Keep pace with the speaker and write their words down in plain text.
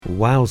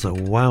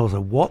Wowza,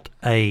 wowza, what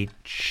a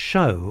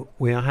show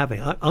we are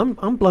having.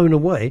 I'm blown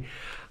away.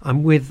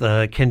 I'm with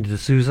Kendi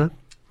D'Souza.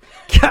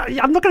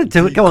 I'm not going to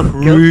do it. Go on.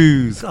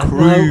 Cruise. I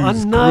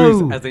know.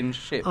 Cruise as in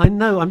ship. I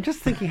know. I'm just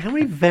thinking, how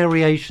many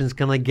variations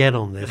can I get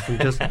on this and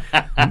just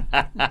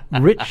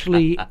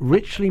richly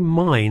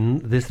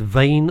mine this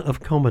vein of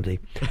comedy,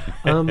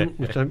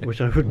 which I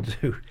wouldn't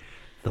do.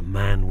 The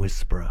Man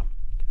Whisperer.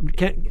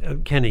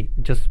 Kenny,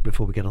 just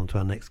before we get on to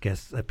our next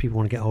guest, people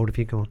want to get hold of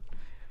you. Go on.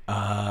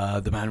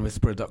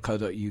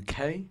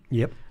 themanwhisperer.co.uk.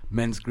 Yep.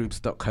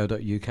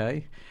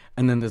 mensgroups.co.uk.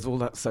 And then there's all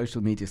that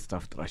social media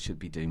stuff that I should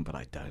be doing, but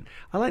I don't.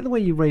 I like the way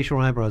you raise your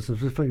eyebrows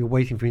as if you're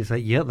waiting for me to say,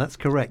 yeah, that's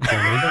correct,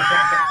 Johnny.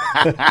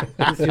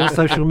 It's your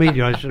social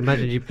media. I should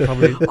imagine you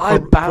probably... I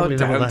bow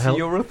down to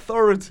your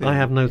authority. I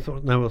have no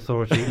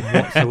authority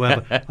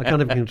whatsoever. I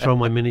can't even control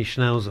my mini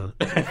schnauzer,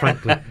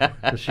 frankly,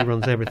 because she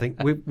runs everything.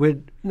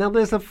 Now,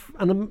 there's a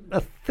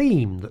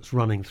theme that's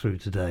running through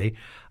today,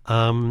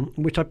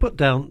 which I put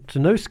down to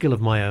no skill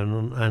of my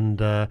own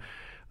and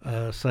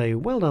say,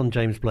 well done,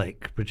 James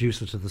Blake,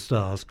 producer to The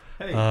Stars,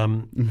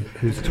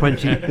 who's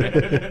 20.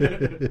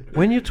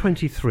 When you're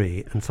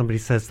 23 and somebody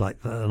says like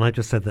that, and I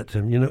just said that to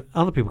him,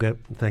 other people go,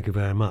 thank you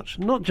very much.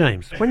 Not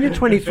James. When you're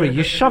 23,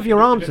 you shove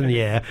your arms in the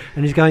air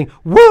and he's going,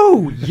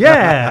 woo,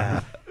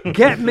 yeah,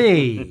 get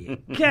me,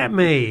 look at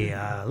me.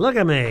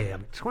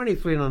 I'm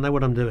 23 and I know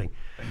what I'm doing.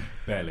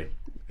 Barely.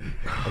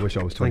 I wish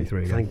I was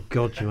 23 again. Thank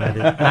God you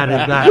added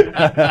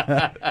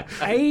that.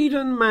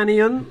 Aidan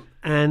Mannion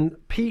and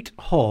Pete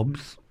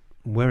Hobbs,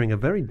 wearing a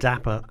very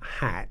dapper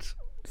hat.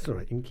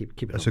 Sorry, you can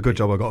keep it. That's a good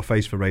job I got a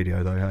face for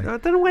radio, though. Hey? I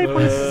don't know why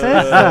everyone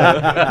says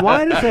that.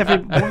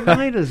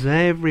 Why does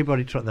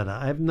everybody trot that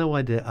out? I have no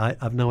idea. I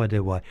have no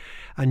idea why.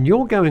 And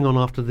you're going on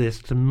after this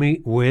to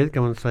meet with,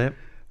 go on and say it,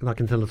 and I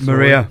can tell a story.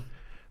 Maria.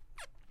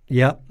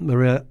 Yeah,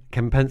 Maria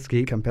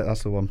Kempensky.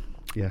 That's the one,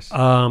 yes.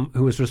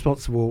 Who was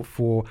responsible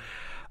for,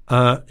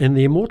 in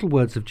the immortal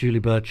words of Julie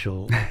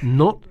Burchill,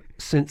 not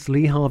since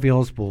Lee Harvey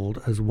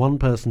Oswald has one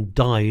person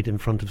died in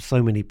front of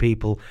so many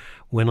people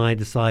when I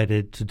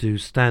decided to do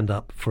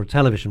stand-up for a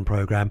television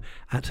programme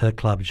at her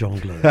club,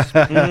 Jongleurs.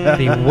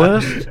 The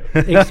worst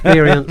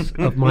experience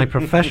of my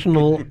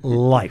professional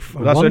life.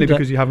 Well, that's only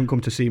because you haven't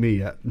come to see me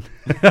yet.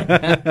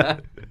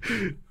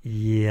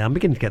 Yeah, I'm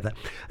beginning to get that.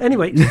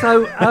 Anyway,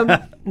 so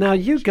now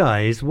you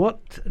guys,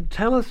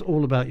 tell us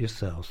all about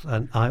yourselves.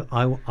 And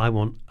I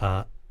want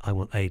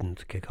Aidan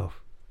to kick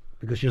off,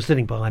 because you're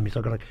sitting behind me,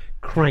 so I've got to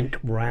crank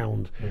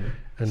round in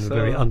a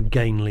very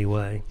ungainly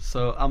way.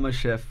 So I'm a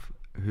chef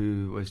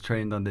who was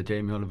trained under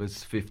Jamie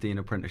Oliver's 15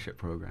 apprenticeship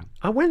program.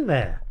 I went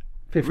there.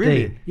 15.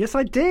 Really? Yes,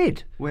 I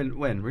did.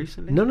 When?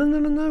 Recently? No.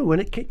 When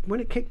it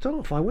kicked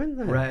off, I went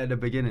there. Right at the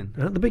beginning.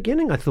 At the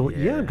beginning, I thought,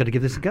 yeah, I'm going to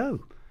give this a go.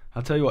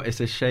 I'll tell you what,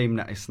 it's a shame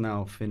that it's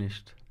now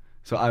finished.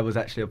 So I was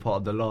actually a part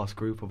of the last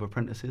group of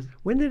apprentices.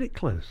 When did it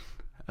close?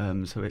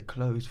 So it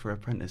closed for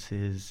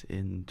apprentices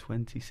in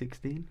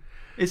 2016.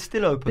 It's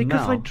still open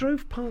because now. I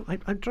drove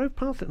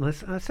past it and I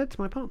said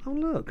to my partner, "Oh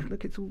look,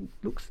 it all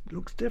looks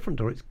different,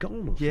 or it's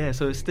gone." Or yeah,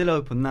 so it's still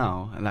open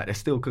now, and they're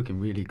still cooking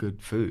really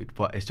good food,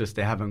 but it's just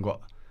they haven't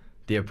got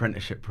the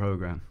apprenticeship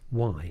program.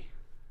 Why?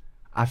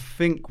 I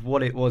think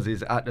what it was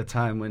is at the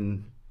time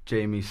when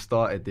Jamie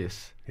started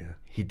this,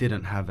 he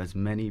didn't have as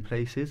many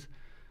places,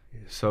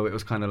 so it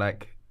was kind of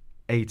like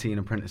 18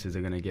 apprentices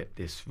are going to get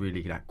this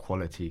really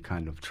quality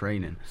kind of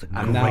training,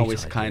 and now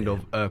it's kind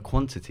of a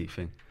quantity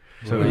thing.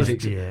 So he's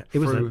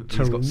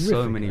got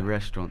so many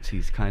restaurants.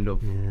 He's kind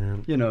of,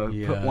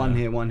 put one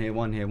here,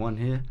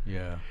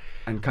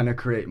 and kind of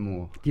create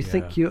more. Do you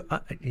think you?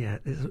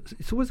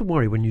 It's always a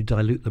worry when you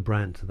dilute the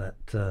brand to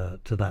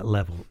that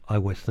level. I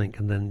always think,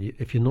 and then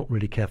if you're not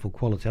really careful,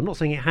 quality. I'm not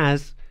saying it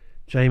has,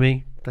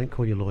 Jamie. Don't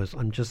call your lawyers.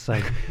 I'm just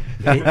saying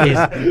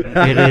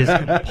it is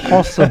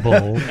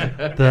possible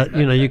that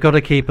you've got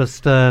to keep a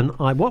stern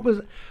eye.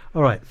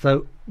 All right,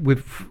 so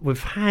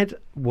we've had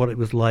what it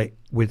was like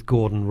with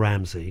Gordon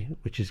Ramsay,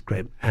 which is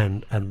great,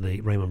 and the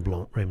Raymond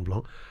Blanc.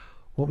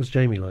 What was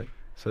Jamie like?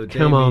 So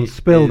come on,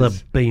 spill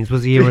the beans.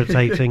 Was he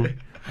irritating?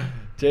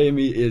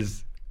 Jamie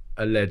is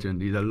a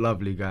legend. He's a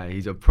lovely guy.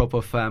 He's a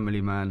proper family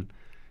man.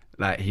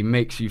 Like, he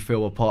makes you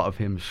feel a part of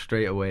him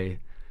straight away.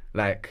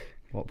 Like,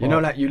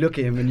 you look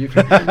at him and you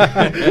look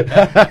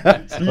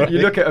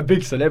at a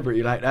big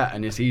celebrity like that,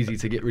 and it's easy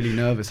to get really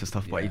nervous and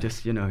stuff. But he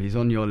just, he's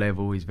on your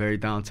level. He's very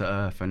down to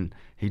earth, and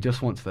he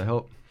just wants to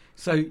help.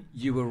 So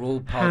you were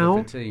all part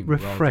of the team. How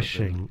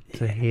refreshing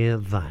to hear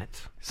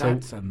that.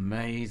 That's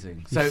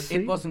amazing. So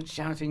it wasn't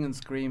shouting and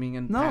screaming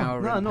and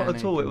power. No, not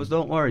at all. It was,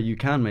 don't worry, you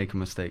can make a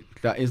mistake.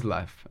 That is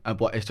life.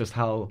 But it's just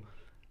how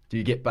do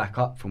you get back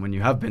up from when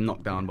you have been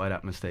knocked down by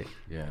that mistake?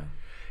 Yeah.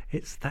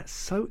 It's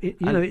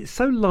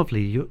so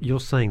lovely you're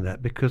saying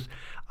that, because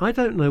I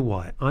don't know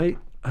why. I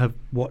have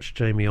watched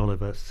Jamie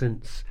Oliver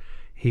since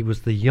he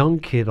was the young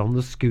kid on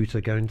the scooter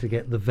going to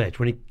get the veg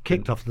when he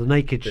kicked off the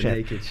Naked Chef.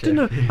 Naked Chef. Didn't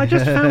know, I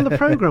just found the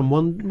program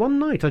one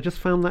night. I just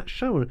found that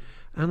show, and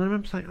I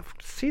remember saying, I've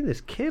seen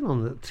this kid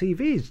on the TV.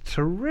 He's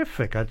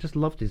terrific. I just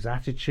loved his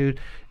attitude,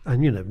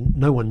 and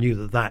no one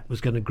knew that was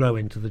going to grow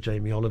into the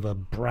Jamie Oliver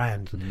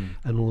brand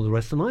and all the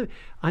rest. And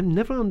I've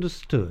never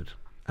understood,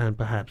 and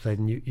perhaps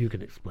Aidan, you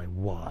can explain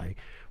why.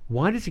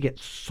 Why does he get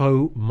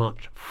so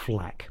much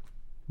flack?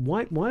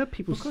 Why are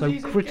people so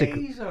critical?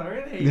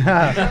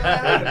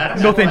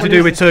 Nothing to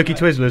do with turkey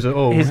Twizzlers at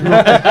all.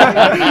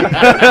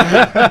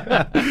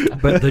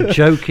 But the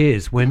joke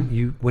is when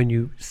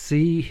you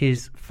see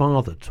his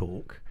father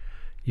talk,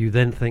 you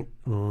then think,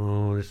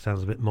 oh, this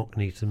sounds a bit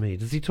Mockney to me.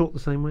 Does he talk the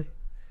same way?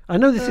 I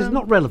know this is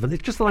not relevant.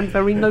 It's just that I'm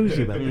very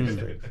nosy about these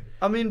things.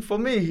 I mean, for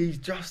me, he's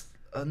just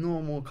a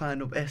normal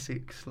kind of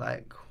Essex,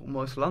 like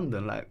almost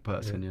London-like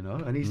person,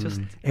 and he's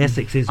just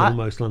Essex is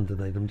almost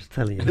London. I'm just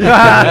telling you,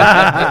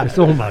 it's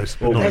almost,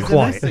 but not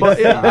quite.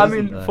 But I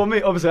mean, for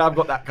me, obviously, I've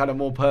got that kind of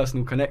more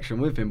personal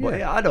connection with him.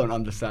 But I don't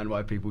understand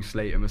why people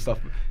slate him and stuff.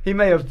 He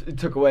may have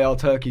took away our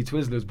turkey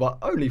Twizzlers, but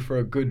only for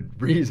a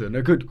good reason,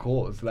 a good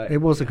cause. Like, it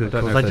was a good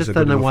cause. I just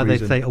don't know why they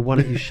say, "Oh, why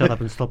don't you shut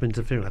up and stop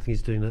interfering?" I think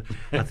he's doing that.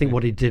 I think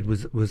what he did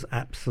was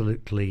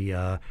absolutely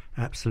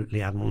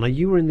admirable. Now,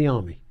 you were in the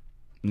army.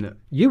 No.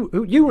 You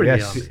were in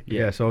the army.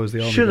 Yes, I was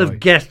the army. Should guy. have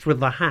guessed with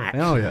the hat.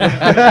 Oh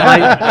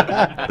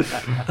yeah.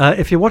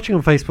 If you're watching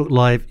on Facebook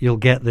Live, you'll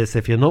get this.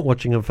 If you're not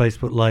watching on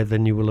Facebook Live,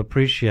 then you will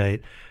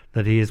appreciate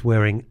that he is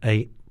wearing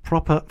a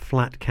proper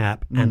flat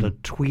cap and a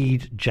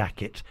tweed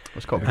jacket.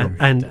 That's quite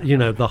and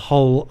the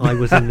whole I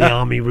was in the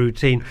army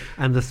routine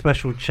and the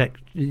special check,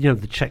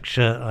 the check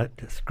shirt.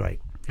 It's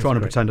great. Trying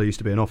to pretend I used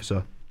to be an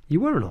officer. You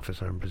were an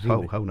officer, I'm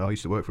presuming. Oh, hell no, I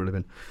used to work for a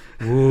living.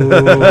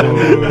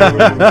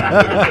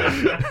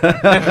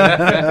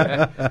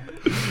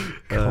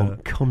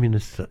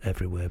 Communists are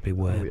everywhere,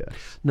 beware. Oh,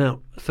 yes.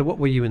 Now, so what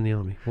were you in the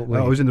army? What were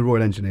I you? was in the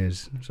Royal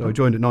Engineers. So I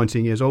joined at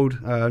 19 years old,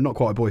 not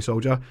quite a boy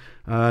soldier.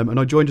 And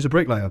I joined as a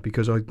bricklayer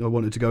because I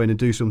wanted to go in and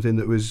do something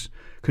that was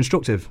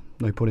constructive,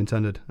 no pun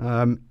intended.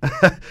 You've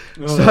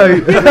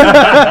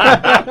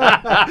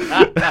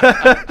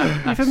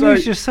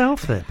amused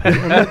yourself there,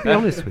 Pat. I'll be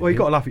honest with you. Well, you've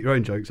got to laugh at your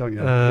own jokes, haven't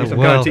you? At least I'm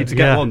well, guaranteed to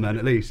get one then,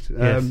 at least.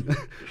 Yes.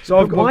 So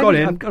I've gone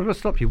in. I've got to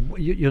stop you.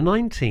 You're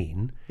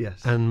 19.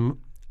 Yes. And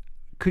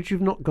could you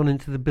have not gone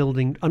into the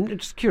building? I'm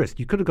just curious.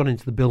 You could have gone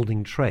into the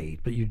building trade,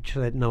 but you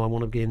said, no, I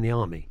want to be in the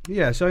army.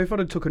 Yeah, so if I'd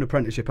have took an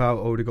apprenticeship out,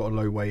 I would have got a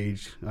low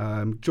wage.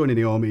 Joining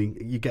the army,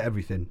 you get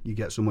everything. You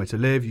get somewhere to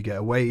live, you get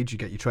a wage, you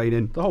get your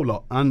training, the whole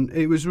lot. And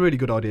it was a really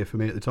good idea for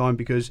me at the time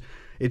because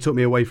it took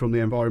me away from the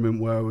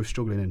environment where I was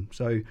struggling in.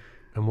 So,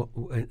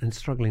 and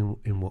struggling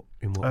in what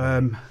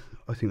way?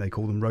 I think they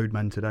call them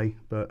roadmen today,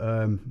 but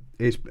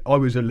I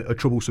was a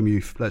troublesome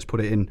youth. Let's put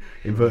it in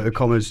inverted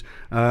commas.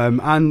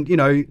 And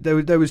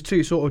there was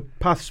two sort of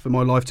paths for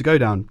my life to go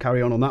down: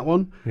 carry on that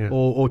one,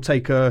 or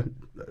take a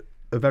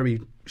very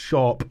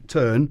sharp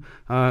turn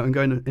and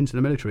go into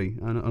the military.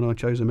 And I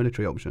chose the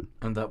military option.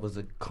 And that was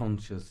a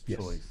conscious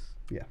choice.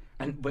 Yeah.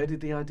 And where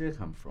did the idea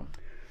come from?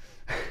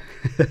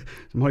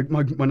 my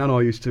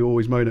nana used to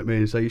always moan at me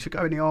and say, "You should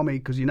go in the army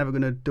because you're never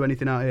going to do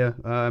anything out here."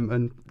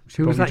 And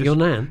who was that? Your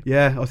nan?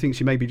 Yeah, I think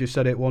she maybe just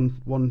said it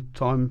one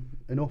time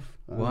enough.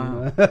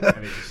 Wow. And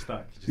it just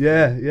stuck.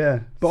 Yeah.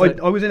 But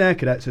I was in air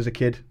cadets as a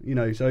kid,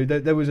 so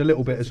there was a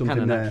little bit of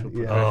something there.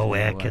 Yeah. Oh,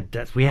 air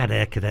cadets! We had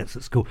air cadets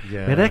at school.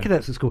 Yeah. We had air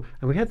cadets at school,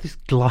 and we had this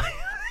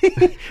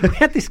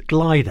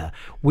glider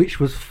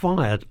which was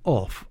fired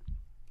off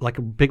like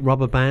a big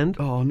rubber band.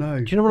 Oh no!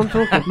 Do you know what I'm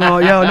talking about? No,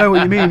 yeah, I know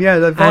what you mean. Yeah,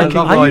 the Viking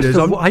gliders.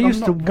 I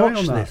used to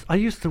watch this. I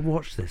used to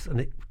watch this, and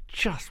it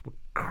just would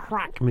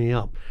crack me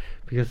up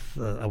because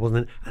I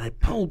wasn't. And they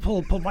pull,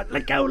 like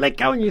let go,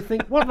 and you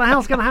think, what the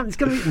hell's going to happen? It's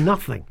going to be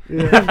nothing.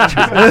 It's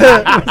just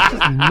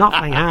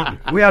nothing happened.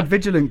 We had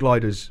Vigilant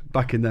gliders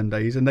back in them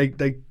days, and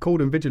they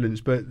called them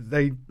Vigilants, but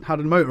they had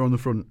a motor on the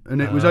front,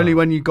 and it was only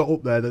when you got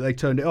up there that they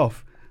turned it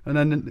off. And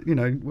then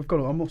we've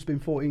got. I must have been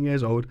 14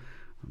 years old.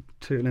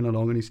 Tootling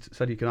along, and he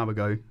said you can have a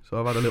go, so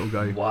I've had a little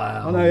go.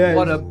 Wow! I know, yeah,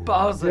 what a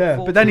buzz! Yeah,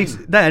 but then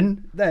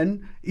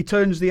he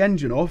turns the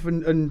engine off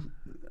and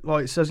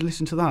like says,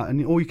 "Listen to that,"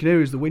 and all you can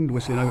hear is the wind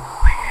whistling over,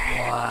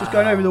 just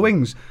going over the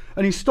wings,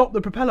 and he stopped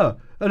the propeller,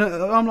 and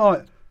I'm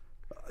like.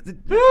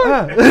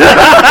 Like,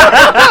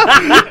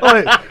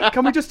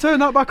 can we just turn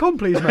that back on,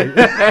 please, mate?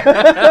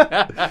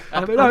 But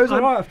no, it was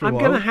all right after a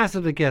while. I'm going to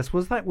hazard a guess.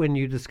 Was that when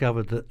you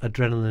discovered that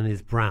adrenaline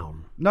is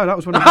brown? No, that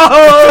was when that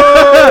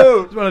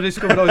was when I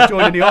discovered I was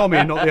joining the army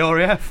and not the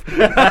RAF.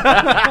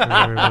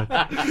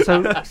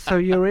 So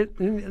you're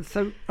in.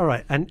 So all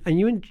right, and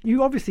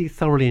you obviously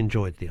thoroughly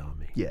enjoyed the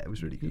army. Yeah, it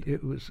was really good.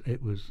 It was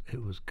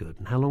good.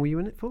 And how long were you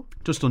in it for?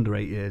 Just under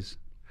 8 years.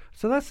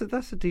 So that's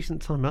a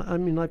decent time. I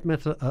mean, I've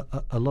met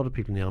a lot of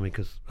people in the army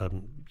because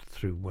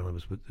through when I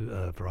was with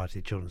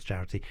Variety Children's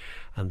Charity,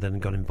 and then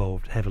got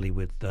involved heavily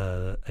with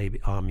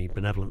Army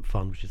Benevolent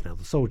Fund, which is now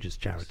the Soldiers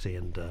Charity,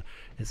 and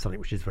it's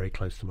something which is very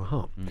close to my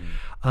heart.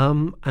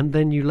 And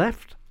then you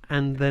left,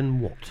 and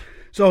then what?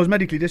 So I was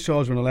medically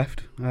discharged when I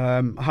left.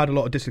 I had a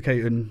lot of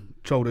dislocating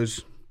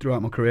shoulders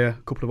throughout my career,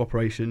 a couple of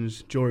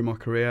operations during my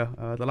career.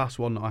 The last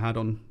one that I had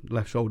on the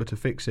left shoulder to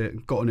fix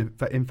it, got an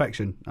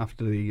infection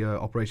after the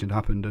operation had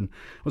happened, and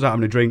I was out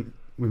having a drink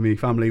with my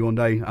family one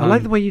day. I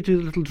like the way you do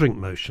the little drink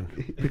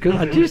motion.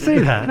 Because do you see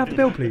that? Can I have the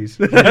bill, please?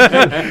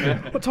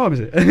 What time is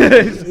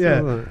it?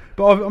 Yeah.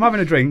 But I'm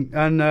having a drink,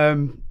 and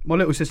my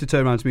little sister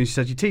turned around to me and she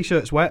said, "Your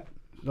t-shirt's wet."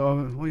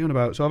 Oh, what are you on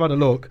about? So I've had a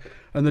look,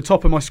 and the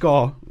top of my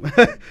scar,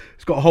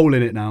 it's got a hole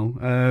in it now.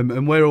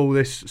 And where all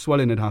this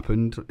swelling had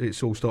happened,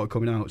 it's all started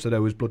coming out. So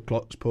there was blood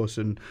clots, pus,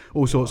 and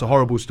all sorts of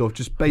horrible stuff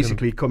just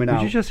basically coming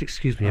out. Would you just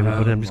excuse me,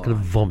 everybody? I'm just going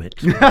to vomit.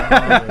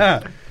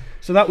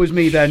 So that was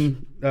me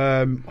then,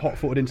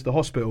 hot-footed into the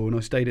hospital, and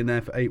I stayed in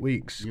there for 8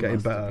 weeks, getting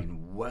must better. Have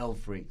been well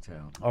freaked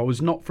out. I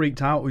was not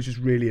freaked out. I was just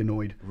really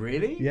annoyed.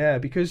 Really? Yeah,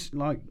 because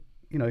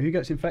who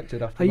gets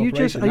infected after Are an you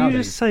operation?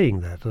 just saying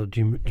that, or do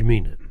you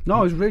mean it? No,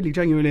 I was really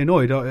genuinely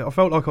annoyed. I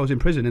felt like I was in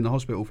prison in the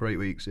hospital for 8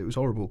 weeks. It was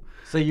horrible.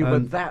 So you were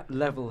that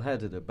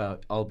level-headed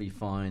about, I'll be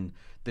fine,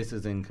 this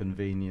is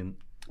inconvenient.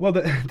 Well,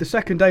 the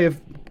second day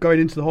of going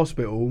into the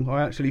hospital,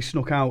 I actually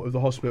snuck out of the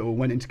hospital,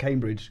 went into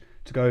Cambridge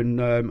to go and,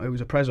 it was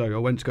a Prezzo. I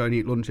went to go and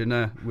eat lunch in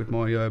there with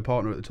my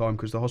partner at the time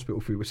because the hospital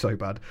food was so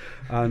bad.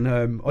 And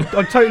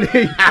I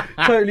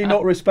totally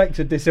not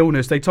respected this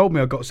illness. They told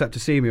me I got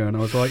septicemia, and I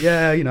was like,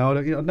 yeah,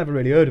 I'd never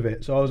really heard of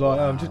it. So I was like,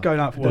 I'm just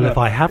going out for dinner. Well, if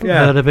I haven't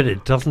heard of it,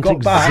 it doesn't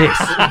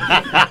exist.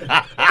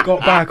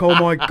 Got back, oh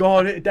my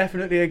God, it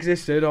definitely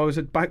existed. I was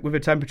back with a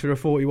temperature of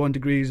 41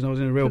 degrees, and I was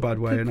in a real bad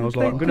way. And I was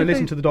like, I'm going to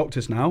listen to the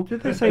doctors now.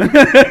 Did they say,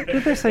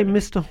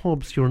 Mr.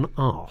 Hobbs, you're an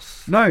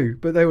arse? No,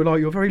 but they were like,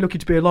 you're very lucky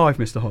to be alive,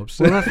 Mr. Hobbs.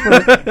 Well,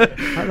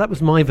 that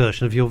was my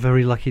version of you're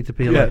very lucky to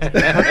be alive.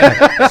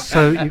 Yeah. Okay.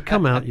 So you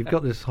come out, you've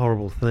got this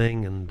horrible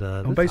thing, and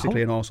I'm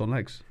basically an arse on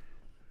legs,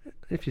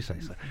 if you say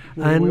so.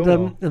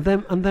 Well,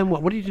 and then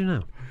what? What do you do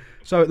now?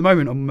 So at the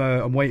moment,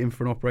 I'm waiting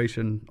for an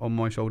operation on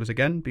my shoulders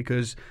again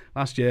because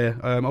last year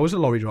I was a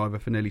lorry driver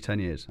for nearly 10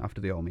 years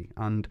after the army,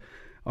 and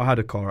I had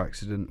a car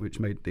accident which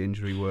made the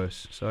injury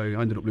worse. So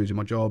I ended up losing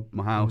my job,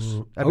 my house.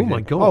 Oh my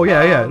God! Oh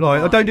yeah.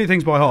 Like I don't do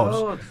things by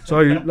halves.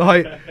 So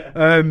like,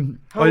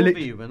 how old were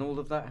you when all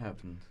of that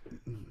happened?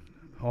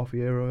 Half a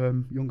year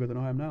younger than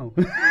I am now.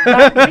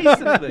 That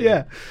recently?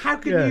 Yeah. How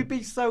can you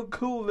be so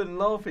cool and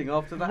laughing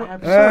after that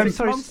happened 6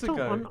 months stop.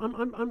 ago?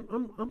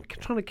 I'm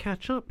trying to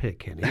catch up here,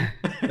 Kenny.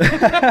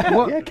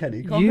 Yeah,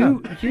 Kenny.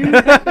 You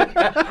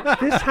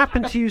this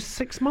happened to you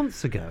 6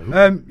 months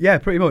ago. Yeah,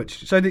 pretty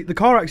much. So the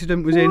car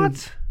accident was in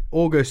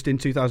August in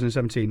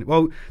 2017.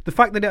 Well, the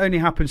fact that it only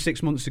happened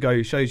 6 months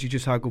ago shows you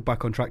just how good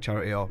Back on Track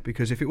charity are.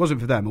 Because if it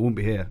wasn't for them, I wouldn't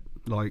be here.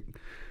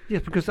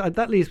 Yes, because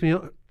that leaves me.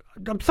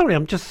 I'm sorry,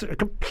 I'm just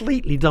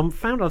completely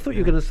dumbfounded. I thought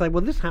you were going to say,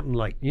 well, this happened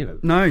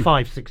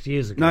 5-6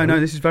 years ago. No,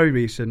 this is very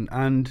recent.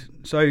 And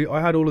so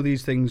I had all of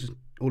these things,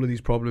 all of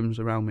these problems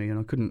around me, and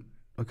I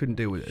couldn't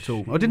deal with it at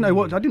all. I didn't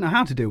know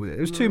how to deal with it.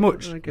 It was too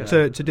much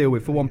to deal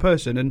with for one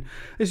person. And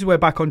this is where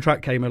Back on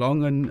Track came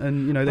along,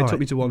 and they took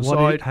me to one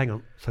side. Hang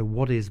on. So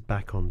what is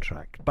Back on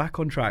Track? Back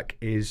on Track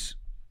is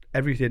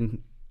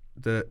everything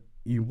that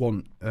you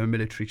want a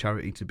military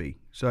charity to be.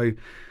 So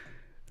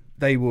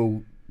they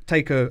will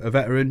take a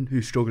veteran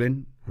who's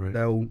struggling, right.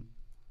 They'll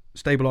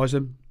stabilise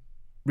them,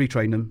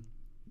 retrain them,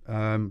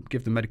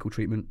 give them medical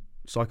treatment,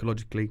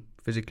 psychologically,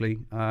 physically,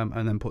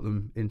 and then put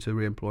them into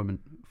re-employment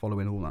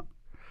following all that.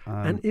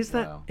 And is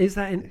that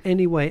in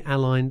any way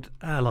allied?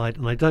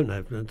 And I don't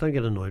know. Don't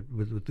get annoyed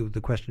with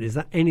the question. Is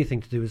that anything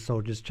to do with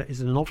Soldiers?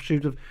 Is it an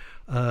offshoot of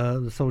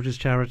the Soldiers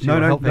Charity?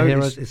 No, Help for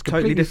Heroes? It's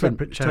totally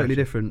different. It's totally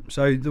different.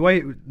 So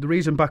the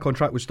reason Back on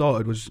Track was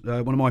started was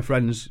one of my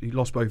friends who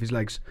lost both his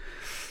legs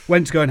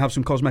went to go and have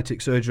some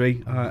cosmetic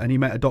surgery, and he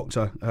met a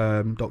doctor,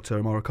 Dr.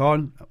 Amara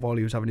Khan, while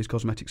he was having his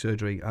cosmetic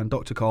surgery. And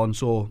Dr. Khan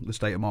saw the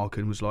state of Mark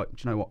and was like, "Do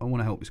you know what? I want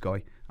to help this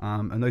guy."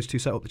 And those two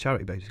set up the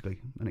charity basically,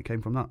 and it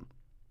came from that.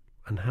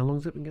 And how long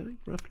has it been going,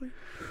 roughly?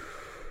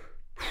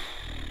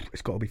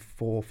 It's got to be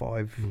 4 or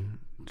 5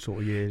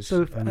 sort of years.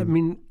 So,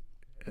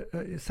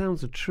 it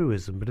sounds a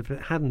truism, but if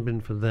it hadn't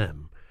been for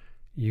them,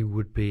 you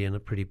would be in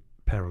a pretty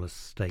perilous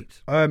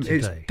state today.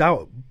 It's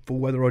doubtful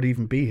whether I'd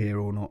even be here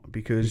or not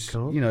because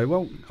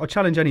I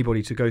challenge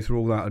anybody to go through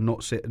all that and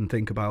not sit and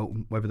think about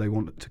whether they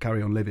want to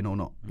carry on living or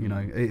not.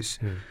 It's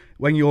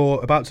when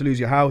you're about to lose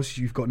your house,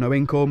 you've got no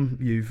income,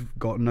 you've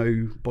got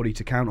nobody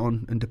to count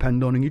on and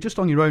depend on, and you're just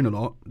on your own a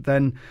lot,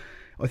 then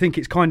I think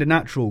it's kind of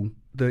natural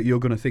that you're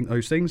going to think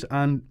those things.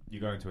 And you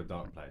go into a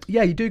dark place.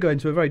 Yeah, you do go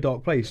into a very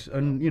dark place.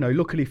 And,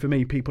 luckily for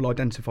me, people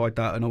identified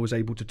that and I was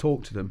able to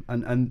talk to them.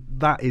 And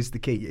that is the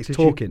key. It's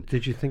talking.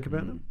 Did you think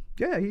about them?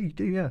 Yeah, you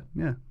do, yeah.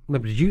 No,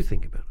 but did you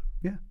think about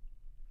it?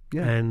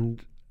 Yeah.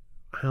 And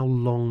how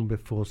long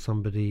before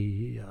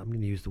somebody, I'm going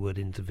to use the word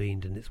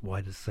intervened in its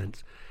widest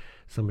sense,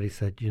 somebody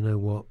said, you know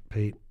what,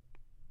 Pete,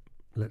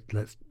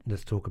 let's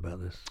talk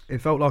about this. It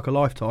felt like a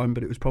lifetime,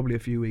 but it was probably a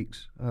few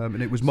weeks.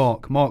 And it was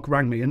Mark. Mark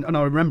rang me, and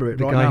I remember it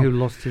the right now. The guy who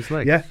lost his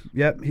legs?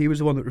 Yeah. He was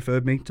the one that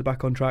referred me to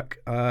Back on Track.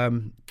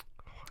 I'd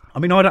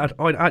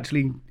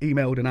actually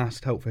emailed and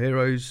asked Help for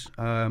Heroes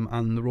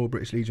and the Royal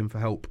British Legion for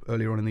help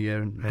earlier on in the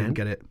year and didn't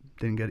get it.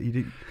 Didn't get it. You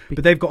didn't.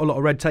 But they've got a lot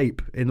of red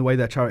tape in the way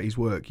their charities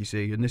work, you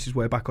see, and this is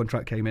where Back on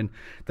Track came in.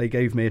 They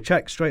gave me a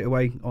cheque straight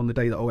away on the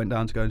day that I went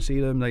down to go and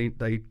see them.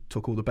 They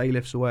took all the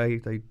bailiffs away.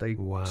 They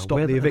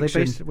stopped the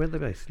eviction. Where are they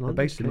based? They're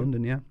based in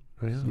London, yeah.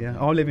 Oh, yeah. Yeah,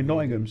 I live in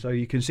Nottingham, so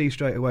you can see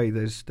straight away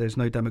there's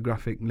no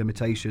demographic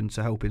limitation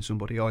to helping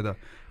somebody either.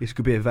 This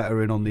could be a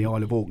veteran on the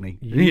Isle of Orkney.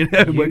 We're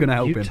going to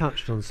help him. You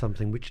touched on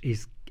something which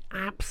is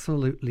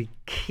absolutely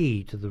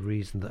key to the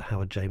reason that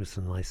Howard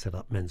Jameson and I set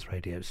up Men's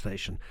Radio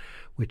Station,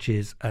 which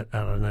is, I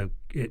don't know,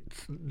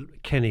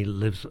 Kenny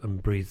lives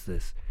and breathes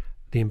this,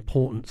 the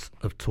importance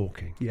of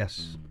talking.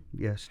 Yes,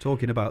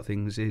 talking about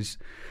things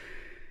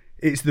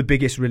it's the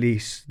biggest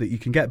release that you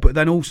can get, but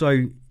then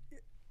also,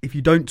 if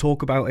you don't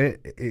talk about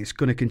it, it's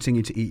going to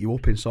continue to eat you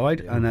up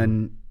inside, and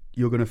then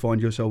you're going to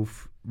find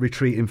yourself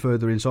retreating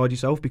further inside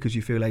yourself because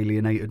you feel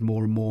alienated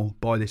more and more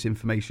by this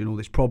information or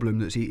this problem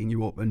that's eating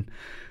you up. And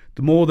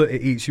the more that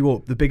it eats you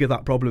up, the bigger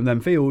that problem then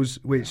feels,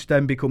 which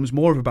then becomes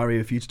more of a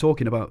barrier for you to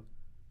talking about.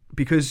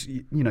 Because,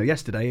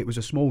 yesterday it was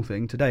a small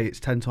thing. Today it's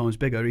 10 times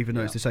bigger, even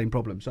though it's the same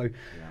problem. So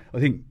I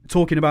think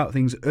talking about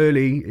things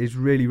early is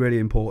really, really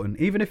important.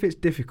 Even if it's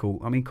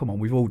difficult. I mean, come on,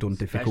 we've all done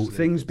difficult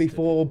things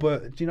before.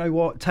 But do you know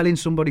what? Telling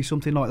somebody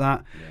something like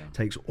that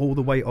takes all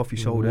the weight off your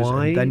shoulders.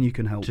 And then you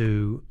can help. Why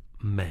do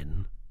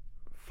men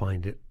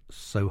find it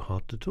so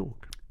hard to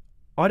talk?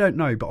 I don't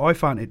know, but I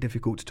found it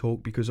difficult to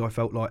talk because I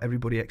felt like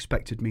everybody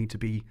expected me to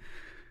be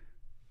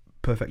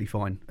perfectly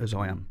fine as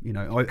I am.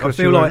 I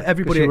feel like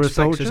everybody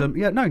expects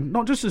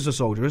not just as a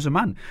soldier, as a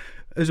man,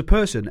 as a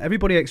person.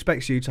 Everybody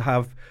expects you to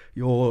have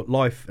your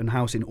life and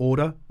house in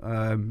order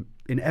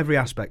in every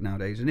aspect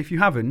nowadays. And if you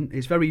haven't,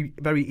 it's very,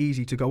 very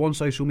easy to go on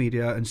social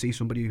media and see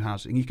somebody who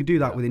has, and you can do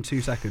that within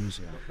 2 seconds.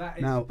 That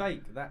is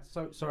fake. That's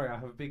sorry. I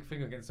have a big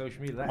thing against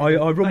social media.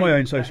 I run my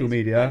own social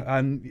media,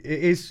 and it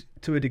is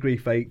to a degree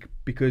fake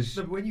because.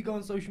 No, but when you go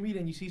on social media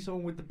and you see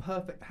someone with the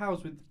perfect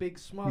house with the big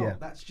smile,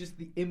 that's just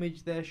the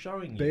image they're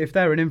showing you. But if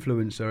they're an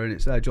influencer and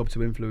it's their job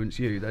to influence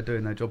you, they're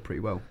doing their job pretty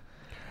well.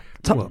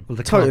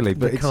 Totally,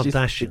 but the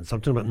Kardashians.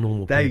 I'm talking about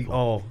normal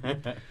people.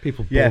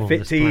 People born on fit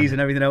this teas planet.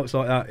 and everything else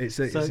like that. It's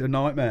a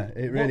nightmare.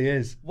 It really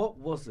is. What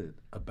was it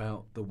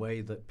about the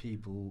way that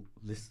people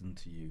listened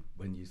to you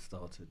when you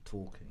started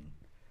talking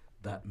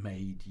that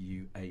made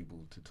you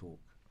able to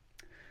talk?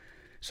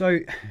 So,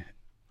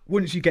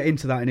 once you get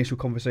into that initial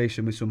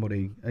conversation with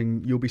somebody,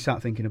 and you'll be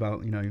sat thinking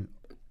about,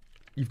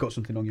 you've got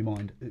something on your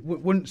mind.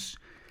 Once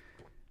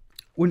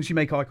you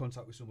make eye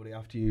contact with somebody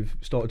after you've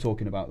started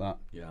talking about that,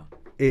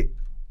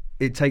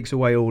 it takes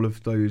away all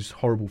of those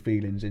horrible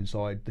feelings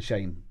inside, the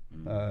shame,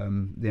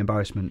 the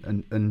embarrassment,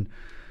 and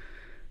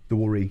the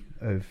worry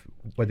of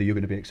whether you're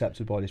going to be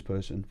accepted by this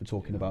person for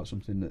talking about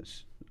something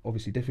that's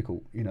obviously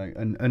difficult,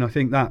 and I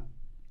think that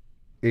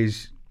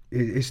is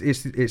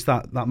it's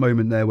that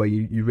moment there where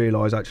you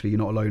realise actually you're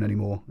not alone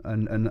anymore,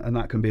 and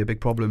that can be a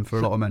big problem for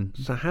a lot of men.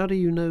 So how do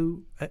you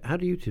know? How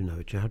do you two know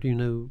each other? How do you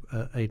know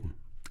Aidan?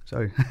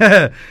 So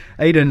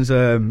Aidan's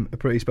a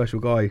pretty special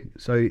guy.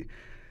 So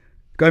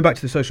going back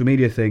to the social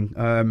media thing,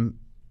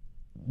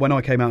 when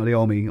I came out of the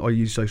army, I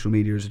used social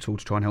media as a tool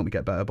to try and help me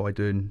get better by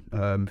doing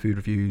food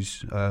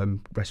reviews,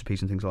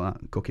 recipes and things like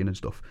that, cooking and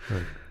stuff.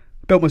 Right.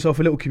 Built myself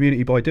a little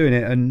community by doing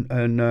it,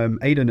 and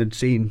Aidan had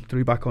seen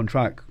through Back on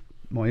Track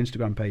my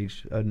Instagram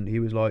page, and he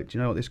was like, do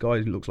you know what, this guy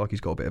looks like he's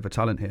got a bit of a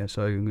talent here,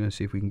 so I'm going to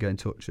see if we can get in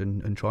touch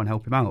and try and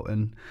help him out,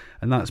 and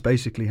that's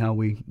basically how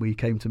we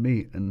came to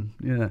meet. And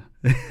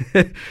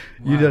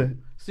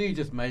So you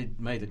just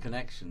made a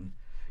connection.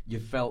 You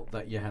felt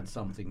that you had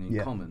something in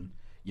common.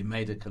 You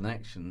made a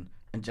connection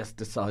and just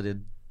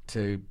decided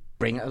to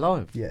bring it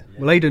alive. Yeah.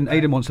 Well,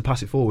 Aidan wants to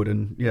pass it forward,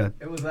 and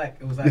it was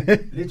like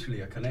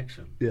literally a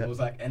connection. It was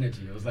like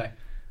energy. It was like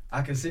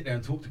I can sit there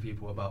and talk to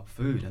people about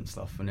food and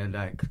stuff, and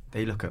then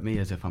they look at me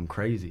as if I'm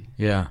crazy.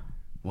 Yeah.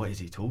 What is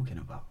he talking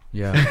about?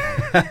 Yeah.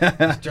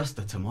 It's just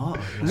a tomato.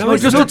 No,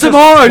 it's just a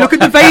tomato. Look at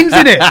the veins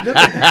in it.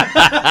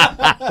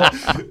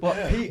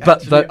 But Pete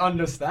actually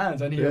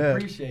understands and he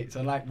appreciates,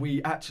 and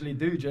we actually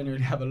do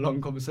genuinely have a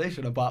long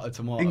conversation about a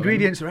tomato.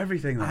 Ingredients are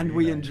everything, and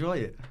we enjoy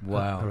it.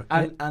 Wow.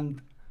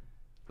 And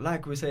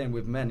like we're saying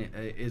with men,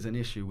 it is an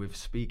issue with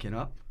speaking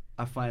up.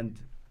 I find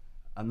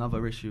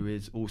another issue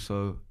is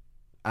also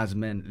as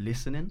men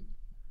listening.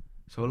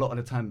 So a lot of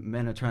the time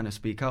men are trying to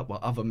speak up,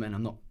 but other men are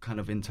not kind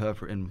of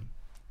interpreting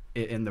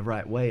it in the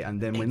right way, and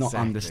then we're not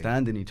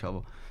understanding each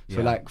other.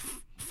 So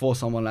for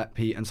someone like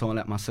Pete and someone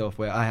like myself,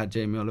 where I had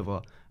Jamie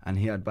Oliver and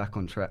he had Back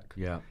on Track,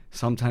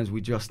 sometimes we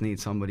just need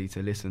somebody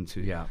to listen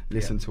to,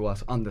 to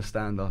us,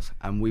 understand us,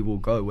 and we will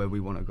go where we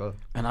want to go.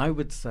 And I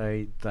would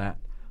say that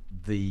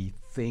the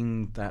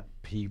thing that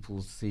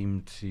people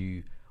seem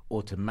to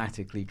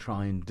automatically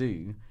try and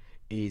do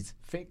is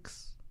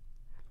fix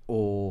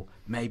or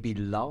maybe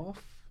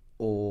laugh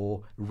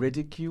or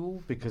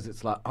ridicule, because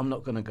it's like, I'm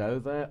not going to go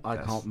there, I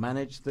can't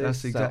manage this,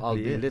 that's exactly so I'll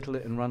belittle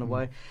it and run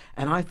away.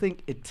 And I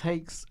think it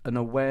takes an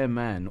aware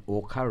man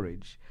or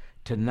courage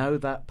to know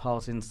that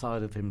part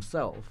inside of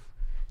himself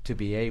to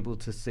be able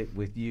to sit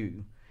with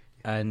you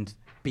and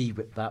be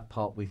with that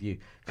part with you.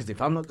 Because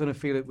if I'm not going to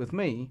feel it with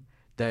me,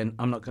 then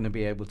I'm not going to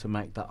be able to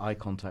make that eye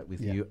contact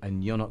with you,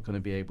 and you're not going to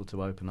be able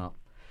to open up.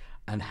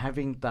 And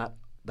having that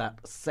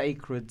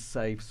sacred,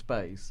 safe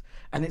space,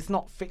 and it's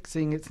not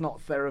fixing, it's not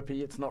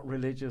therapy, it's not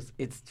religious,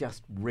 it's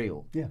just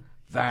real. Yeah.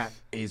 That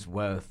is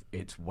worth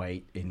its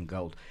weight in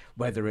gold.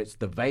 Whether it's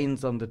the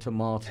veins on the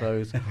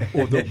tomatoes,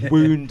 or the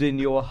wound in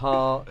your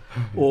heart,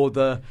 or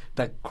the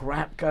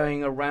crap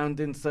going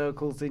around in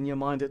circles in your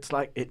mind, it's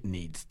like it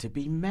needs to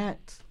be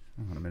met.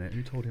 Hang on a minute,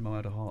 who told him I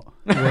had a heart?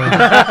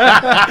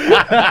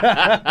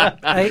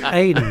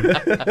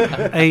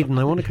 Aidan,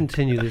 I want to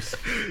continue this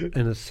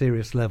in a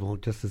serious level,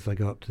 just as I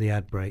go up to the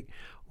ad break.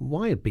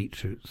 Why are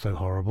beetroot so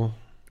horrible?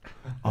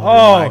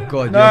 Oh my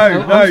God!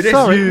 I'm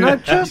sorry. No,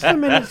 just a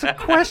minute. It's a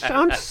question.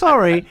 I'm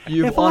sorry.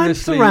 You've if I'm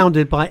honestly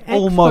surrounded by expert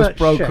almost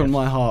broken chefs.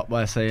 my heart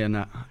by saying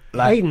that.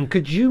 Aidan,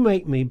 could you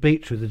make me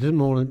beetroot that didn't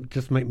want to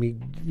just make me,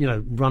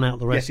 run out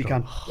the Yes, you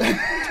restaurant?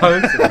 can.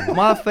 Totally.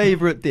 My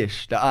favourite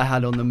dish that I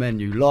had on the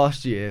menu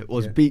last year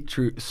was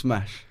beetroot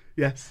smash.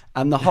 Yes.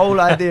 And the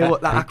whole idea,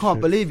 I can't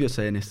believe you're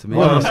saying this to me.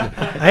 Well, honestly.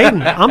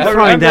 Aidan, I'm throwing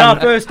Remember down.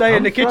 our first day in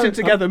I'm the kitchen throwing-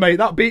 together, mate?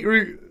 That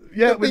beetroot, with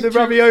the beetroot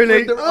ravioli.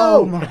 with the-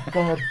 oh my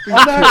God!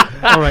 I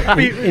know. All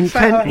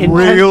right.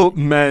 Real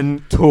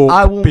men talk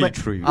I will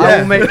beetroot. I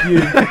will make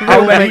you. I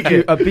will make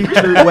you a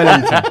beetroot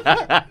Wellington.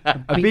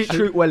 A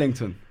beetroot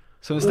Wellington.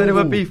 So instead of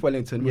a Ooh. beef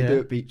Wellington, we Yeah. do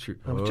it beetroot.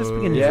 I was just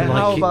beginning Yeah, to like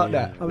how you. about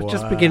that? I was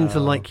just beginning to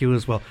like you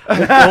as well.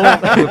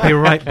 We'll be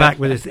right back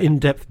with this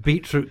in-depth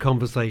beetroot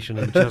conversation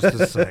in just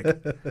a sec.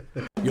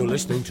 You're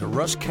listening to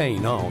Russ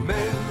Kane on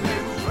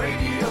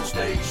Radio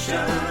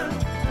station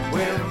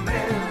where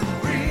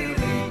men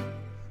really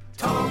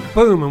talk.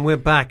 Boom, and we're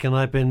back, and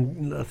I've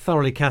been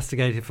thoroughly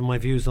castigated for my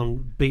views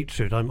on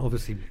beetroot. I'm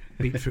obviously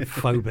beetroot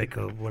phobic,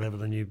 or whatever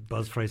the new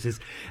buzz phrase is.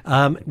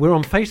 We're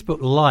on Facebook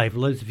Live.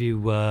 Loads of you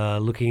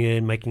looking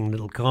in, making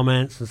little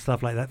comments and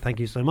stuff like that. Thank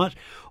you so much.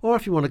 Or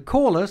if you want to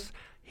call us,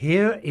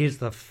 here is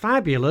the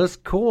fabulous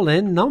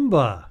call-in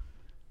number.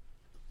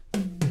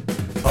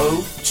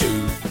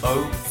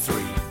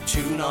 0203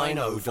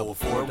 290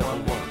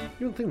 4411.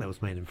 You don't think that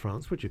was made in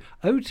France, would you?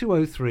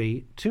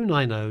 0203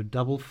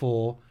 290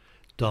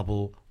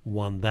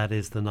 4411. That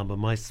is the number.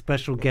 My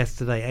special guests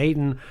today,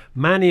 Aidan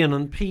Mannion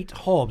and Pete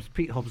Hobbs.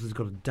 Pete Hobbs has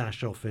got to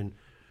dash off in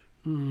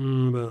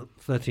about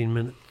 13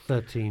 minutes.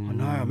 I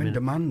know, I'm in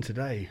demand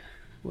today.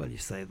 Well, you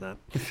say that.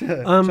 It's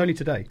only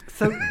today.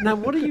 So now,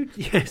 what are you?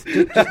 Yes,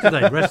 just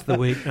today. Rest of the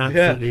week,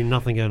 absolutely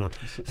nothing going on.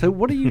 So,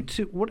 what are you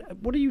two? What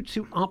are you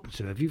two up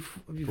to? Have you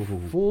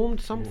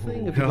formed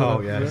something? Have you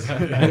got yes.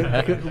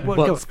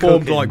 What's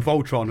Formed like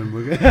Voltron, and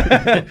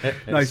we're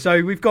no.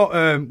 So we've got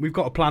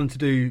a plan to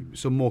do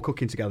some more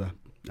cooking together,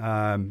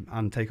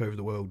 and take over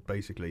the world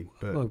basically.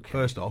 But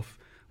first off,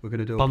 we're going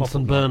to do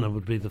Bunsen burner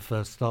would be the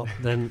first stop.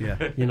 Then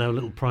a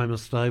little primer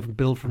stove and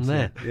build from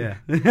there. Yeah,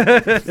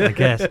 I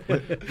guess.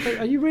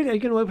 Are you going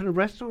to open a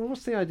restaurant?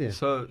 What's the idea?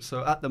 So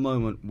at the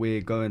moment,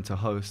 we're going to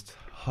host,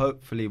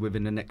 hopefully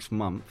within the next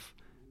month,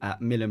 at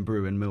Mill and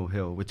Brew in Mill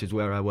Hill, which is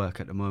where I work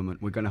at the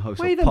moment. We're going to host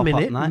Wait a a pop-up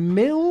minute, night.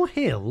 Mill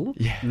Hill,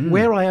 Yeah.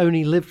 where I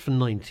only lived for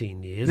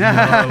 19 years.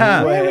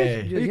 No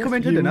way. Are you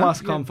coming to You dinner?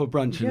 must come for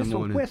brunch in Yes, the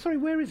morning.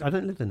 where is? I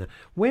don't live in there.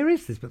 Where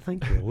is this? But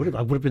thank you. I would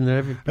have been there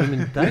every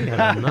blooming day.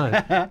 I don't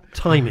know.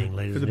 Timing,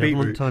 ladies For and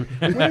the gentlemen.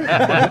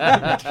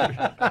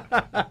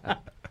 beetroot.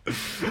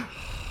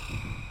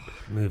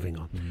 Moving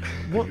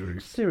on.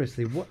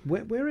 Seriously?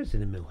 Where is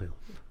it in Mill Hill?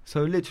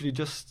 So literally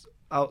just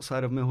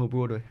outside of Mill Hill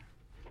Broadway.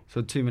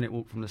 So 2-minute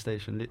walk from the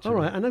station, literally.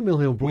 All right, I know Mill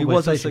Hill Broadway We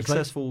was a Station's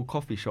successful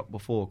coffee shop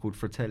before called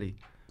Fratelli.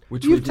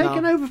 Which You've we've now-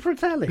 taken over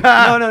Fratelli.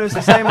 No, it's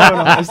the same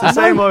owner. It's the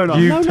same owner.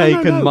 You've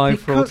taken my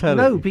because, Fratelli.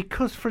 No,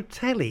 because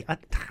Fratelli, I'll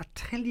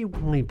tell you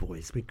why,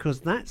 boys, because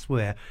that's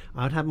where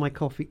I'd have my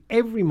coffee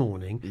every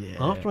morning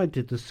after I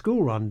did the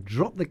school run,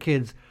 drop the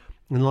kids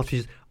and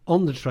Lotties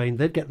on the train.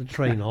 They'd get the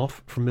train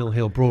off from Mill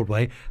Hill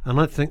Broadway, and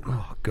I'd think,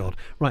 oh, God.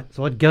 Right,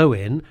 so I'd go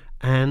in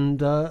and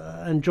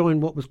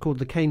join what was called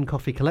the Cane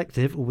Coffee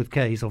Collective, or with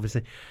K's,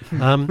 obviously.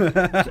 And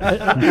that's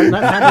how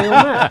they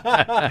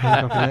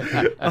all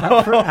met.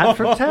 At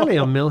Fratelli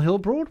on Mill Hill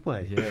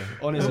Broadway. Yeah,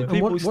 honestly, And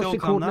people what's still it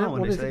come called now now?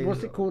 and they say,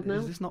 What's it called now?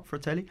 Is this not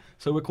Fratelli?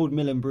 So we're called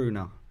Mill and Brew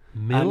now.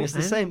 Mill and it's the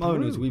and same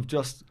owners. Brew. We've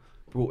just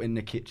brought in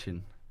the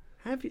kitchen.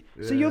 Have you?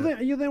 So you're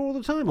there all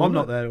the time? I'm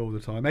not there all the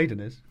time. Aidan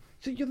is.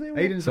 So you're there.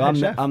 Aidan's So the I'm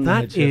head the, chef. I'm the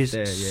head That chef is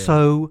there, yeah.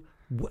 so.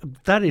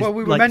 That is. Well,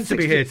 we were like meant to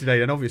be 60 here today,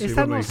 then obviously. Is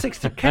that weren't not we?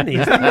 60? Kenny,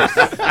 is that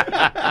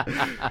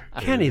not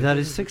Kenny, that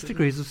is 6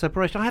 degrees of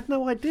separation. I had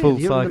no idea. Full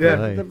You're cycle,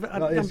 I'm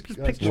That is- just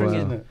that's picturing crazy, it.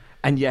 isn't it?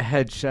 And your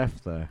head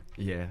chef there.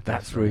 Yeah,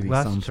 That's right. really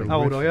That's something. terrific.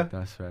 How old are you?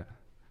 That's right.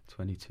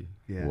 22.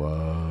 Yeah.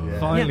 Whoa. Yeah.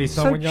 Finally,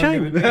 So someone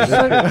younger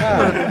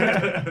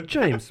than me.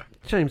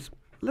 James,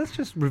 let's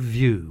just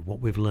review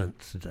what we've learnt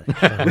today.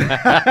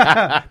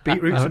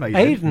 Beetroot's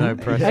amazing. No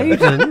pressure.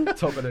 Aidan,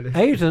 Top of the list.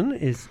 Aidan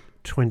is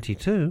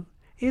 22,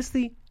 is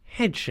the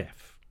head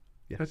chef.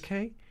 Yes.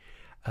 Okay.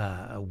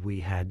 We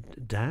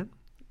had Dan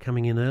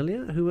coming in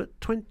earlier, who at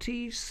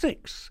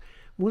 26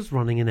 was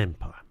running an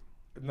empire.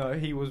 No,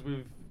 he was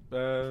with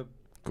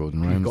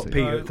Gordon You've Ramsay. got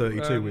Pete at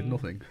 32 with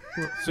nothing.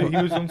 So he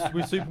was on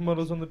with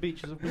supermodels on the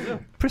beaches of Brazil.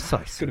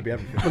 Precisely. Going to be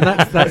everything.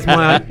 Well, that's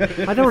my. I don't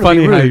want to Funny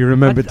be rude. how you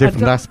remember different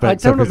don't-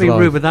 aspects I don't of want to his be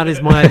rude, life. but that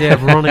is my idea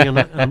of running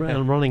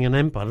running an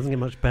empire. It doesn't get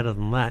much better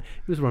than that.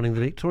 He was running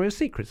the Victoria's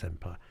Secrets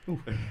empire.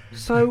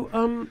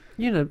 So,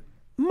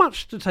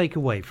 much to take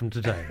away from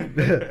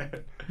today.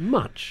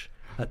 Much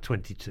at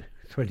 22,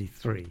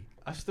 23.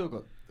 I've still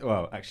got.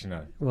 Well, actually,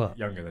 no. What?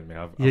 Younger than me.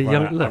 I've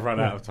Look,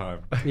 run out of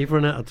time. You've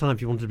run out of time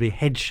if you wanted to be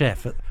head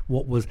chef at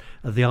what was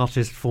the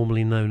artist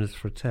formerly known as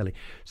Fratelli.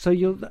 So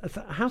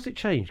how's it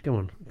changed? Go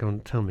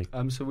on, tell me.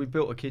 So we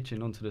built a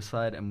kitchen onto the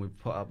side and we've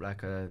put up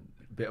like a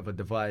bit of a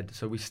divide.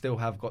 So we still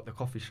have got the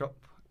coffee shop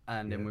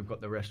and then we've got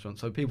the restaurant.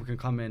 So people can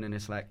come in and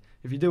it's like,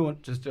 if you do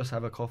want just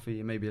have a coffee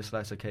and maybe a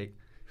slice of cake,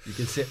 you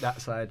can sit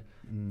that side.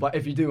 But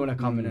if you do want to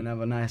come in and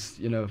have a nice,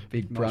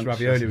 big brunch.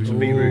 Ravioli with some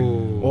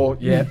beetroot. Or,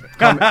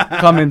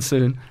 come in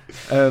soon.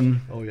 Yeah.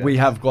 We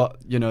have got,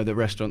 the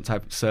restaurant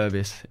type of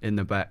service in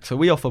the back. So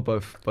we offer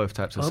both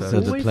types of Oh, So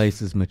service. the place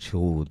has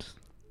matured.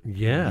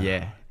 Yeah.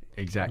 Yeah,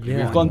 exactly.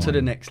 Yeah. We've gone to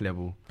the next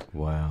level.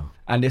 Wow.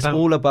 And it's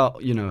all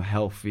about,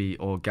 healthy,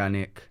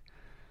 organic,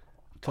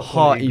 Top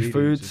hearty quality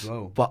ingredients foods, as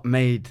well. but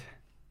made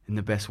in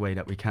the best way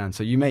that we can.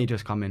 So you may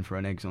just come in for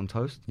an eggs on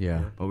toast,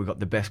 Yeah. but we've got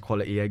the best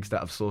quality eggs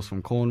that I've sourced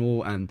from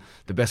Cornwall and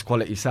the best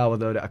quality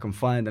sourdough that I can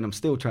find, and I'm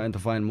still trying to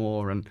find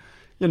more, and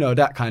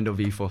that kind of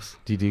ethos.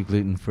 Do you do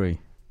gluten free?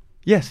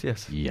 Yes.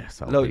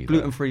 Yes, I'll be there.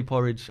 Gluten-free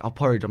porridge. Our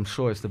porridge, I'm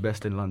sure it's the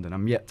best in London.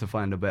 I'm yet to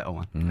find a better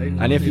one.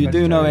 Mm. And if you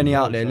do know any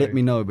out there, also. let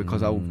me know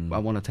because I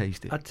want to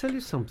taste it. I'll tell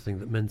you something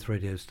that Men's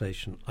Radio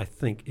Station, I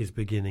think, is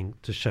beginning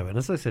to show. And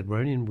as I said, we're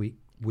only in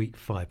week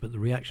 5, but the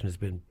reaction has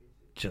been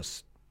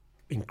just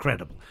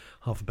incredible.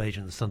 Half a page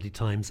in the Sunday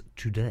Times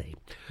today,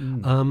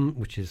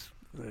 which is,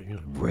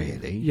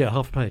 Really? yeah,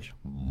 half a page.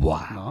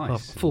 Wow.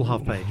 Full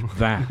half page.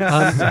 That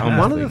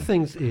One of the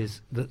things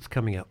that's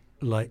coming up,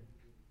 like,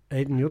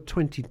 Aidan, you're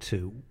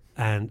 22,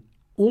 and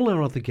all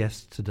our other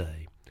guests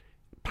today,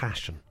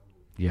 passion.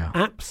 Yeah.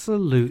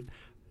 Absolute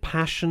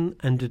passion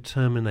and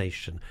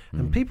determination.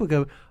 And people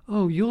go,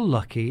 oh, you're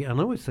lucky. And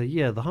I always say,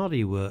 yeah, the harder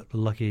you work, the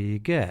luckier you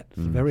get. It's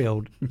a very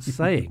old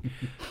saying.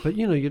 But,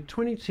 you're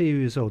 22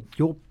 years old.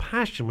 Your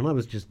passion, when I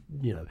was just,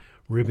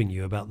 ribbing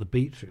you about the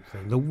beetroot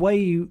thing, the way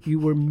you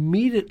were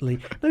immediately,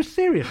 no,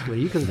 seriously,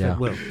 you could have said,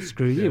 well,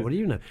 screw you, what do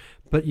you know?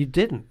 But you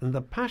didn't. And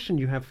the passion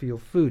you have for your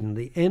food and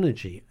the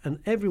energy and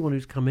everyone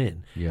who's come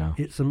in,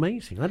 it's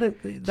amazing. That's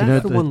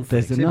the one thing.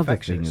 There's another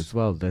thing as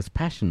well. There's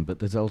passion, but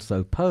there's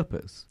also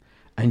purpose.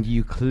 And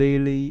you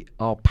clearly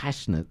are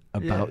passionate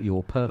about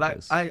your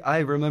purpose. Like I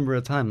remember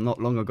a time not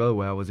long ago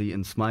where I was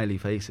eating smiley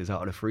faces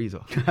out of the freezer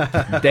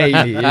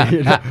daily.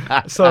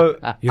 So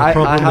Your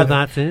problem with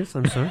that is,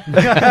 I'm sorry.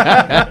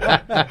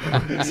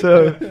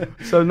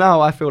 so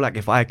now I feel like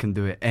if I can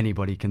do it,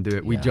 anybody can do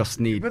it. We just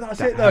need. But that's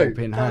that it, though.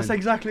 helping That's hand.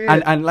 exactly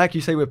it. And like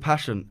you say with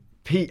passion,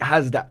 Pete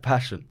has that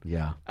passion.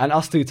 Yeah. And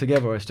us two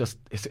together,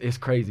 it's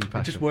crazy passion.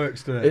 It just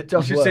works, doesn't it? It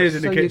just you should see works.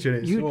 us in the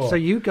kitchen. So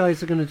you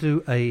guys are going to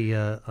do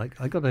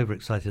I got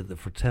overexcited at the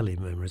Fratelli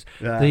memories.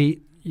 Yeah.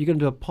 You're going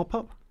to do a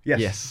pop-up?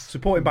 Yes.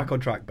 Supporting Back on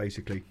Track,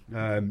 basically.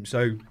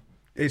 So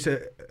it's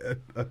a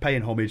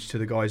paying homage to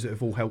the guys that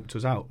have all helped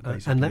us out,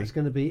 basically. And that's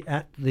going to be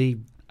at the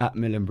At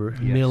Mill and Brew.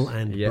 Mill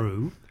and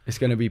Brew. It's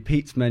going to be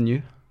Pete's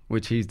menu,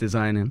 which he's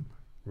designing.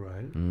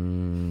 Right.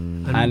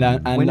 And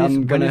when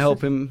I'm going to is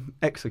help it? him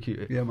execute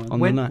it Yeah, man. on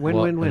When? the night.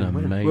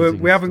 When?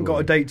 We haven't got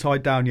a date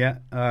tied down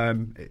yet.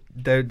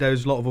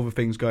 There's a lot of other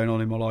things going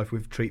on in my life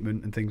with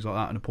treatment and things like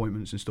that and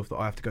appointments and stuff that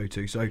I have to go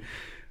to. So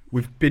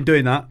we've been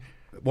doing that.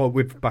 Well,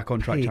 we're Back on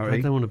Track Pete, charity.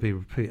 I don't want to be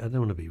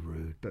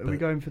rude. But are we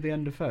going for the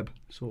end of Feb?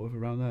 Sort of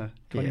around there?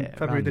 Yeah,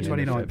 February the around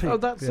the end of 29th. Feb. Oh,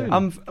 that's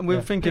soon.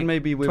 We're thinking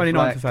maybe with 29th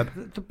like of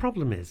Feb. The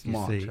problem is, you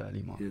March, see,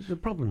 early March. the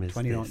problem is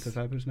 29th this. of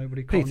Feb. Has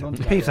nobody Peter, cottoned on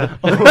to Peter.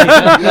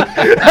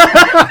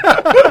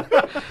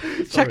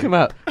 Check them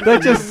out. They're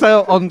just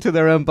so onto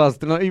their own buzz.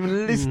 They're not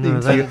even listening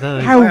No, to you.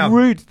 they- How I am.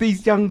 rude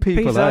these young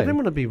people Peter, are. I don't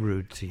want to be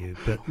rude to you,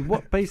 but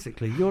what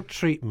basically your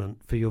treatment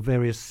for your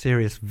various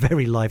serious,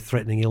 very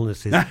life-threatening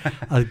illnesses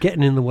are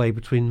getting in the way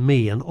between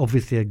me and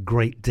obviously a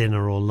great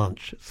dinner or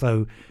lunch.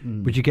 So,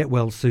 would you get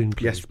well soon,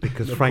 please? Yes,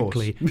 because of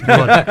frankly, course.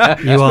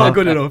 you are Not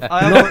good enough.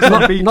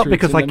 not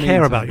because I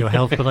care about your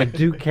health, but I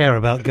do care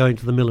about going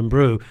to the Mill and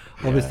Brew,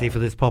 obviously for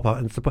this pop-up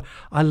and support.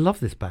 I love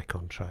this Back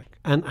on Track.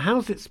 And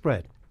how's it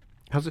spread?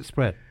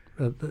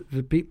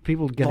 The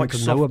people getting Like to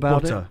soft know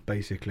about butter,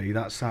 basically.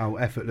 That's how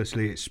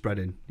effortlessly it's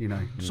spreading.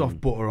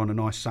 Soft butter on a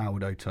nice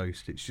sourdough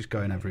toast. It's just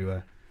going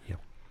everywhere. it.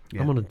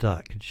 Yeah. I'm on a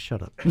diet. Could you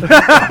shut up?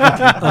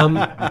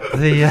 I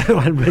really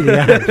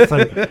am.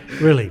 So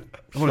really,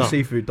 I'm on a stop.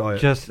 seafood diet.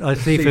 Just seafood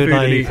Seafood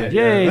I and eat eat it. it,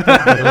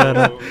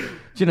 Yay!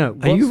 Do you know?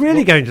 Are you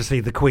really going to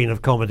see the Queen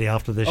of Comedy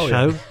after this Oh,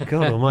 show? yeah.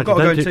 God Almighty! I've got to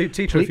go don't and do-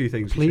 teach her a few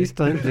things, you Please see.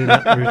 don't do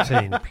that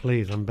routine.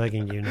 Please, I'm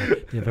begging you. Now,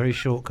 it's a very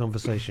short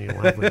conversation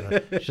you'll have with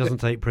her. She doesn't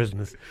take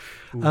prisoners.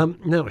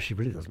 No, she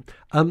really doesn't.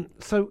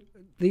 So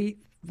the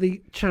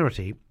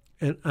charity.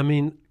 I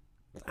mean,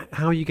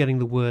 how are you getting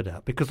the word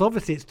out? Because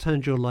obviously it's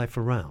turned your life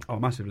around. Oh,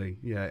 massively.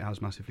 Yeah, it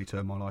has massively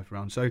turned my life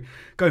around. So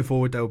going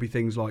forward, there will be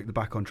things like the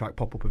Back on Track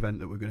pop-up event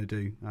that we're going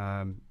to do.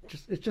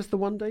 It's just the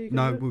one day?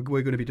 No,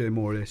 we're going to be doing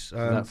more of this. So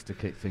that's to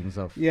kick things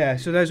off. Yeah,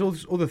 so there's all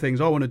other things.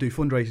 I want to do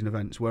fundraising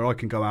events where I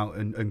can go out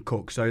and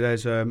cook. So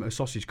there's a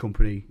sausage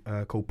company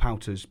called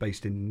Powters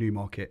based in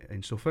Newmarket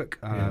in Suffolk.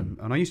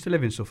 And I used to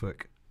live in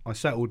Suffolk. I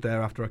settled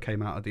there after I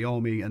came out of the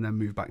army and then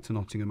moved back to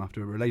Nottingham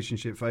after a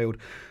relationship failed.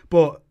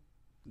 But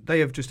they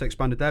have just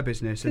expanded their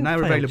business and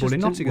they're available in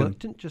Nottingham.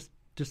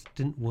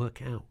 Didn't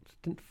work out.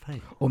 Didn't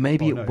fail. Or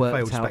maybe it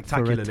worked failed out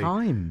for a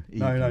time.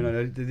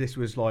 No. This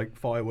was like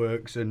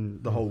fireworks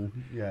and the whole,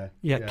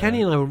 Yeah,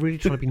 Kenny and I were really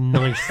trying to be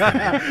nice.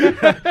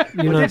 I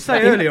did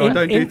say earlier I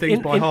don't do things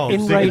by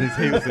halves.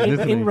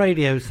 In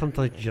radio,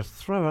 sometimes you just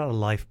throw out a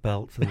life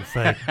belt and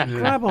say,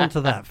 grab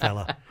onto that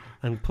fella.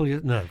 And pull you.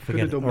 No,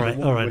 forget it. All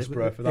right.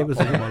 It was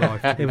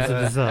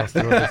a disaster.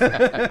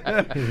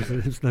 Obviously.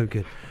 It was no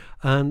good.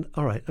 And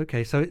all right,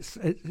 okay. So it's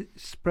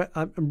spread.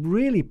 I'm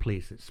really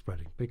pleased it's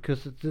spreading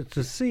because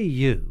to see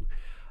you,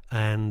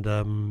 and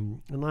I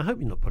hope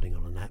you're not putting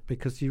on an act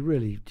because you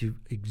really do.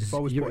 If I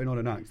was putting on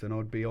an act, then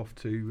I'd be off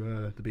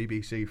to the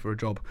BBC for a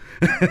job.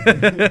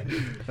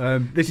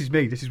 This is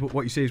me. This is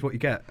what you see is what you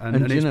get,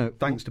 and it's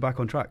thanks to Back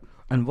on Track.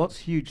 And what's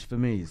huge for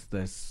me is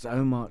there's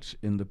so much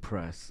in the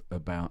press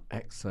about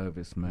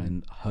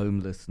ex-servicemen,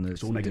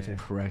 homelessness,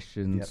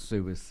 depression,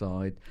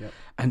 suicide,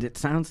 and it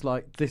sounds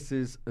like this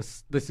is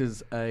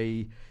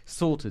a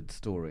sorted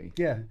story.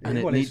 Yeah, and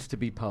it needs to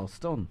be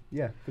passed on.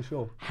 Yeah, for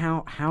sure.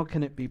 How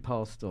can it be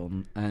passed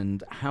on,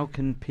 and how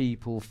can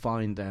people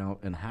find out,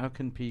 and how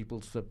can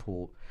people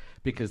support?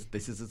 Because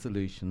this is a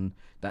solution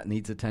that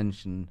needs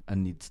attention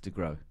and needs to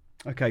grow.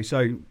 Okay,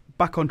 so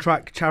Back on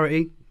Track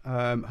charity.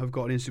 Have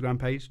got an Instagram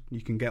page. You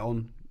can get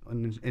on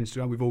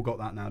Instagram. We've all got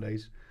that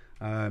nowadays.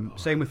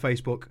 Same with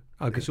Facebook.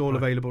 Okay, it's all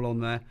available on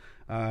there.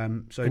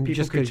 So and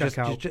people can check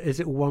out. Is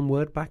it one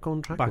word? Back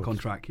on Track. Back on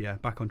Track. Yeah,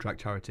 Back on Track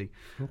charity.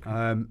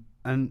 Okay.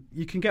 And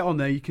you can get on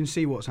there. You can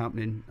see what's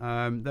happening.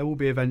 There will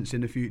be events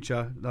in the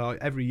future.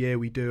 Every year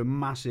we do a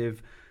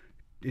massive.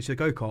 It's a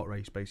go-kart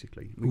race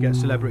basically. We get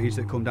celebrities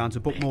that come down to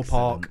Bookmoor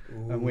Park,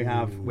 and we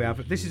have.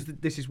 This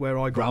is where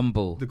I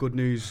got the good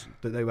news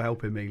that they were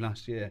helping me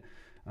last year.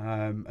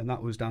 And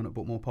that was down at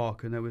Bookmoor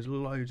Park, and there was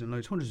loads and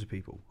loads, hundreds of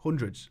people,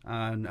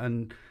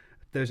 and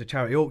there's a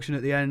charity auction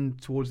at the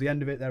end. Towards the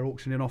end of it, they're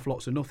auctioning off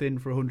lots of nothing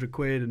for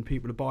 £100, and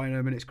people are buying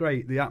them, and it's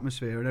great, the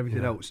atmosphere and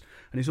everything else,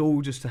 and it's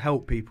all just to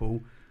help people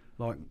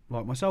like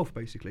myself,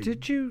 basically.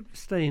 Did you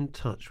stay in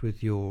touch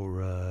with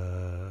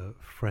your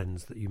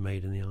friends that you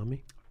made in the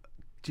army?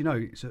 Do you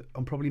know,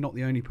 I'm probably not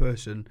the only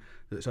person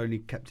that's only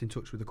kept in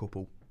touch with a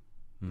couple.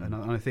 And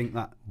I think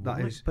that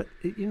is. But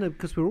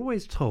because we're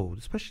always told,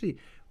 especially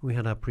when we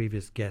had our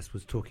previous guest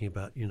was talking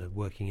about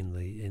working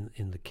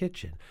in the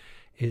kitchen,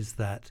 is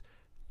that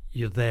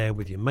you're there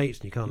with your mates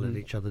and you can't let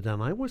each other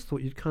down. I always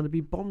thought you'd kind of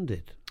be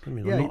bonded. I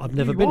mean, I've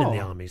never been in the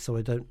army, so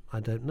I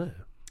don't know.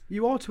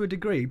 You are to a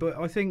degree, but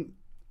I think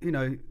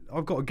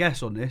I've got a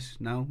guess on this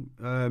now.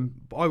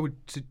 But I would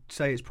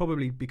say it's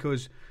probably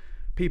because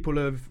people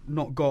have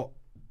not got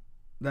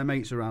their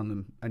mates around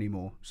them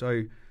anymore.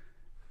 So.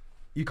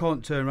 You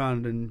can't turn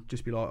around and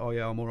just be like, oh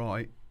yeah, I'm all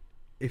right.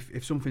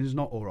 If something's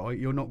not all right,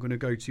 you're not going to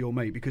go to your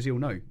mate because he'll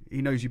know.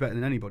 He knows you better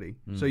than anybody.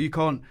 So you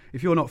can't,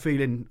 if you're not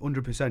feeling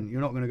 100%,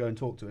 you're not going to go and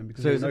talk to him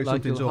because so he'll know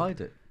something's up.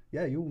 Hide it?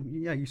 Yeah,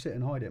 you sit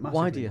and hide it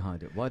massively. Why do you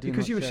hide it? Why do you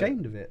because not you're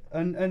ashamed of it.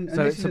 And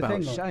so this it's is the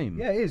about thing, shame.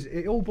 Yeah, it is.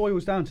 It all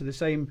boils down to the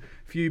same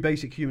few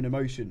basic human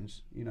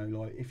emotions.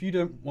 Like if you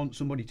don't want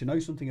somebody to know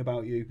something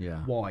about you,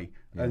 why?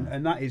 Yeah.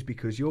 And that is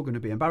because you're going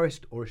to be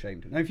embarrassed or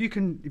ashamed. Now if you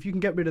can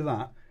get rid of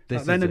that,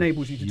 that then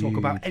enables you to talk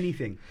about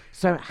anything.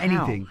 So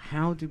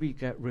how do we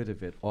get rid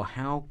of it? Or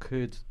how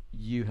could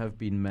you have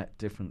been met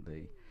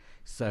differently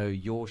so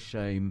your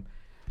shame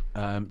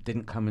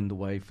didn't come in the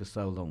way for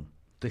so long?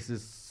 This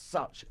is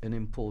such an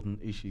important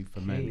issue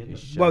for men.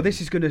 Well, this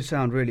is going to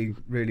sound really,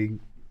 really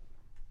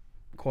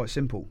quite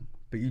simple,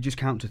 but you just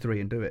count to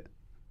 3 and do it.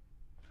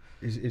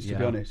 Is to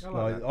be honest.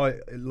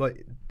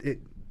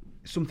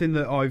 Something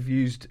that I've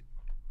used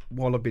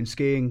while I've been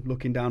skiing,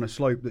 looking down a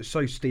slope that's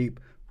so steep.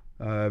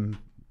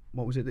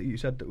 What was it that you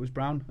said that was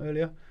brown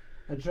earlier?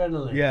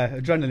 Adrenaline. Yeah,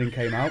 adrenaline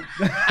came out.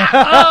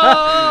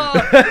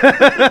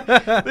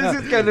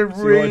 This is going to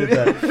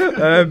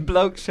really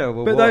bloke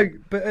show.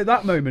 But at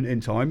that moment in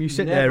time, you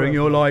sit there and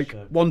you're like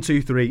 1,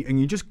 2, 3, and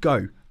you just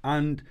go.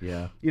 And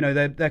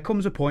there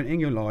comes a point in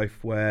your life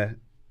where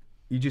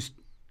you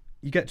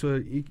get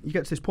to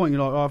this point.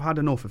 You're like, oh, I've had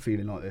enough of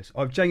feeling like this.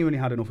 I've genuinely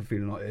had enough of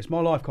feeling like this.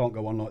 My life can't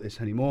go on like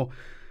this anymore.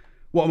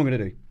 What am I going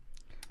to do?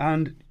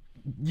 And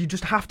you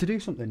just have to do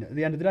something at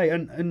the end of the day.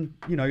 And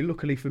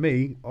luckily for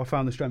me, I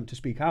found the strength to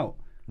speak out.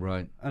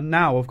 Right. And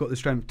now I've got the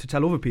strength to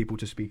tell other people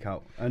to speak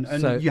out. And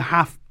so, you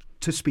have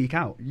to speak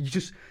out.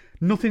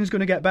 Nothing's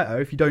going to get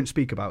better if you don't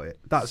speak about it.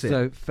 That's it.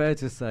 So fair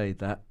to say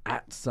that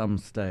at some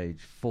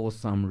stage, for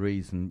some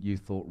reason, you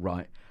thought,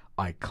 right,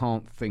 I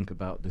can't think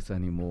about this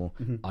anymore.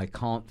 I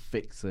can't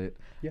fix it.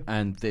 Yeah.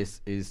 And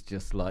this is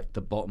just like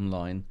the bottom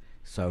line.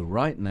 So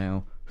right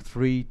now,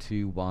 3,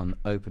 2, 1,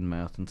 open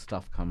mouth, and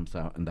stuff comes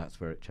out, and that's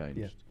where it changed.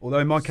 Yeah. Although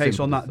in my case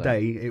Simple on as that that.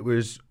 day, it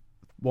was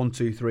 1,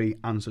 2, 3,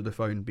 answer the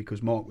phone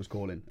because Mark was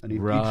calling, and he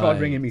Right. tried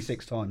ringing me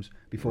 6 times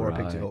before I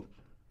picked it Right. up.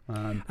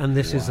 And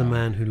this is a Wow.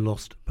 man who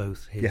lost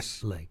both his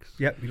Yes. legs.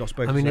 Yep, he lost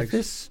both I his mean, legs. if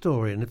this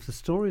story, and if the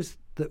stories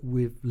that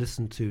we've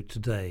listened to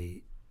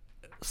today,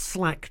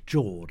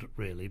 slack-jawed,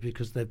 really,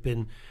 because they've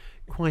been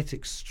quite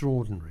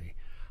extraordinary,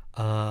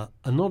 are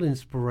not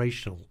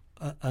inspirational,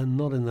 and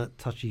not in that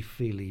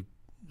touchy-feely,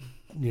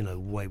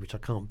 way, which I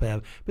can't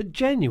bear, but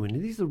genuinely,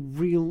 these are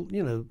real,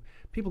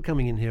 people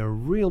coming in here are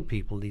real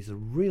people. These are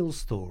real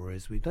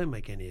stories. We don't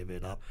make any of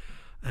it up.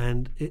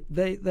 And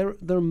they're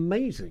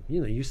amazing.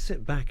 You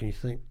sit back and you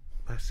think,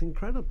 that's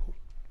incredible.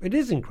 It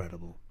is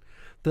incredible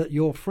that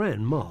your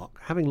friend Mark,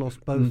 having lost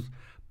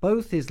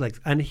both his legs,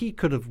 and he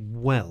could have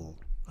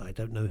I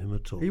don't know him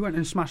at all. He went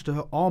and smashed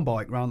an arm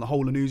bike around the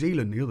whole of New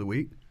Zealand the other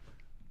week.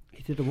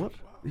 He did a what?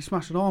 He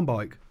smashed an arm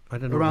bike I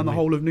don't know around the what I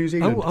mean. whole of New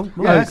Zealand.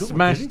 Yeah,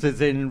 Smashed as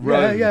in Yeah,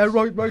 roads. yeah,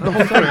 rode the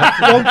whole thing.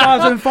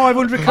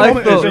 1,500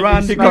 kilometres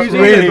around he New got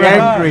Zealand. really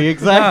Yeah. angry,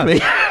 exactly.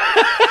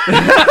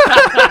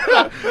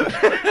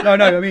 No,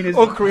 I mean, it's,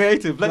 Or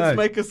creative. Let's No.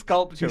 make a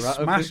sculpture He out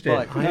of smashed this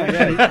it. bike.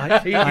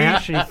 I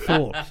actually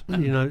thought,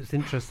 it's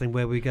interesting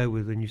where we go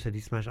with when you said he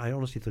smashed. I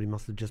honestly thought he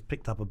must have just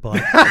picked up a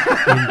bike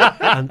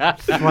and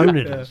thrown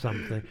it at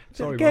something.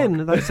 So Sorry,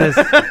 again, that says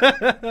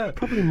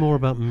probably more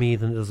about me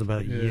than it does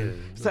about you.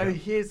 So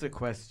here's a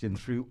question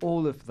through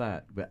all of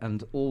that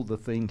and all the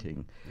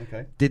thinking.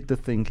 Okay. Did the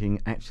thinking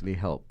actually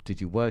help?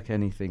 Did you work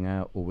anything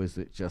out, or was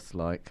it just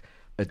like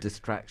a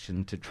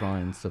distraction to try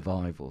and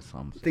survive or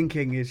something?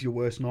 Thinking is your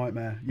worst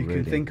nightmare. You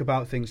Really? can think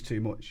about things too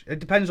much. It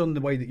depends on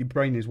the way that your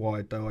brain is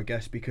wired, though, I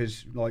guess,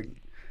 because like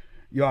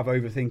you have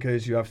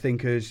overthinkers, you have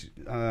thinkers,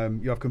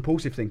 you have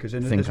compulsive thinkers,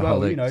 and as well,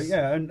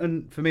 Thinkaholics.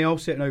 and for me, I'll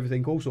sit and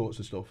overthink all sorts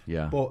of stuff.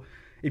 Yeah. But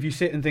if you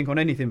sit and think on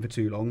anything for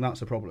too long,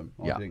 that's a problem.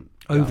 Yeah. I think.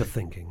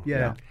 Overthinking.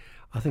 Yeah.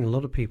 I think a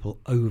lot of people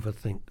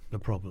overthink the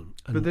problem.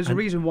 But there's a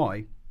reason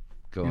why.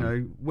 Go You on.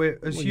 know, we're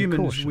as Well, you're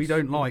humans, we cautious.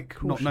 don't like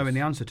You're not knowing cautious.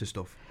 the answer to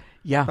stuff.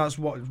 Yeah. That's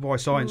why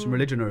science and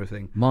religion are a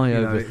thing. My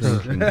You know, it's-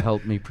 overthinking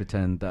helped me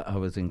pretend that I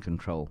was in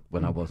control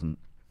when I wasn't.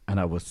 And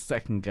I was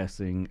second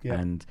guessing Yeah.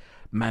 and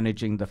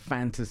managing the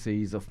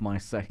fantasies of my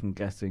second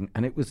guessing.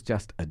 And it was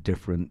just a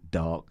different,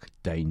 dark,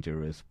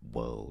 dangerous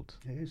world.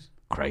 It is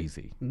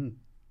Crazy.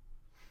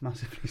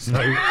 massively so.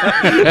 and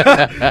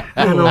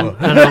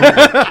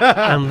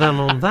then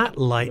on that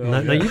light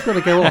note, now you've got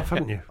to go off,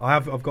 haven't you?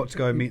 I've got to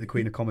go and meet the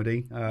Queen of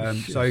Comedy.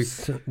 So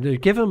No,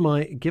 give her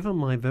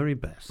my very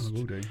best. I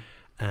will do.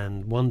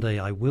 And one day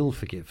I will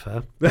forgive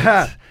her.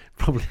 but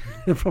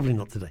probably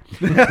not today.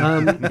 You've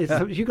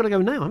got to go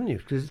now, haven't you?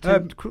 Because it's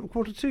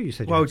 1:45. You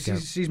said. Well, you had to go.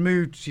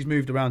 she's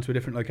moved around to a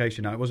different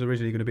location now. It was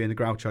originally going to be in the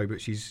Groucho, but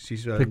she's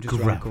just The around the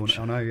Grouch. corner.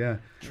 I know, yeah.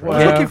 I Wow.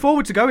 was looking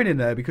forward to going in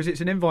there because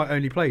it's an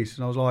invite-only place,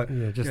 and I was like,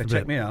 Yeah, just a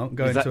check bit. me out.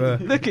 Go Is into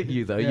that- a. look at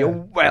you, though. Yeah.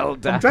 You're well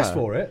dapper. I'm dressed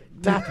for it.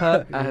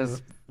 Dapper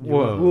as...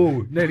 Whoa.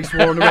 Whoa, nearly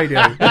swore on the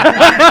radio.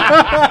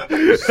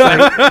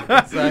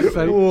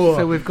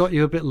 So we've got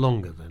you a bit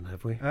longer then,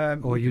 have we?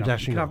 Or are you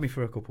dashing You can have off? me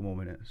for a couple more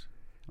minutes.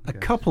 A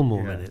couple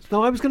more Yeah. minutes.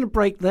 No, I was going to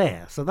break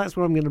there, so that's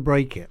where I'm going to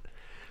break it.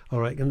 All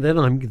right, and then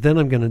I'm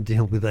going to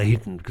deal with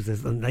Aidan because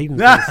Aidan's going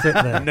to sit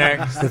there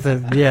next.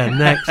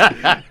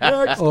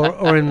 Next.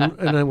 Or in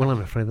well,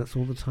 I'm afraid that's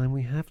all the time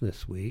we have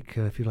this week.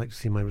 If you'd like to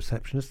see my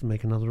receptionist,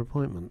 make another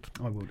appointment.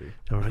 I will do.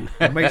 All right.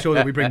 I'll make sure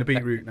that we bring the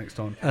beetroot next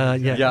time.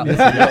 Yeah.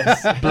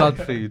 Yes. Blood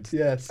food.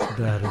 Yes.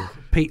 That is.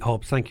 Pete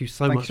Hobbs, thank you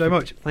so Thank much. you so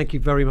much. Thank you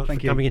very much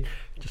Thank for you. coming in.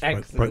 Just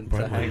Excellent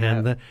broke to my hang hand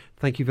out. there.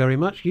 Thank you very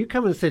much. You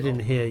come and sit in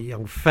here,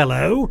 young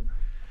fellow.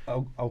 Yeah.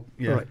 All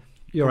right,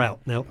 you're out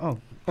now. Oh.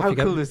 Off How you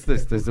go. cool is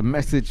this? There's a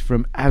message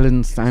from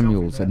Alan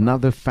Samuels.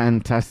 Another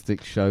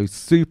fantastic show.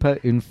 Super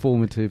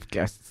informative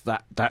guests.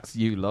 That's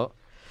you lot.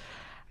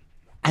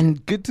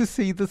 And good to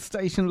see the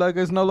station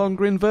logo is no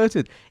longer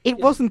inverted. It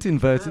wasn't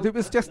inverted. It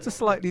was just a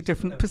slightly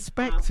different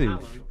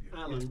perspective.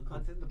 Alan, I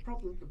think the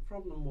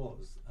problem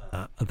was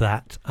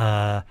that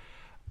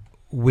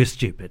we're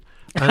stupid.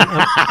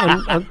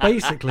 And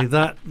basically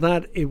that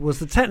it was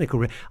the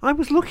technical. I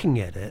was looking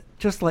at it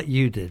just like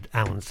you did,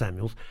 Alan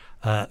Samuels,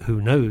 who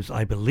knows,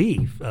 I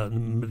believe,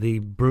 the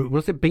brew.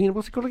 What's it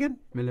called again?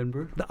 Millen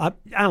Brew.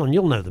 Alan,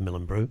 you'll know the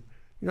Millen Brew.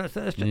 That's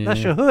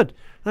your hood.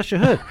 That's your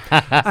hood.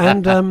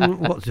 And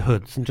what's your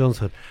hood? St John's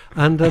Hood.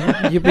 And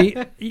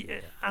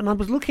and I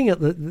was looking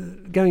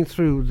at going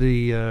through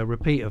the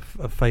repeat of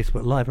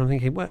Facebook Live, and I'm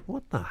thinking,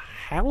 what the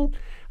hell?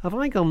 Have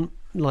I gone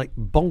like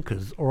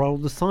bonkers, or are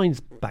the signs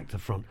back to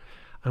front?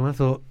 And I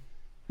thought,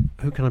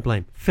 who can I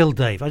blame? Phil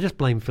Dave. I just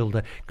blame Phil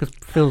Dave because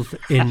Phil's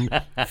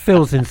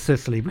in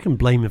Sicily. We can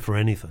blame him for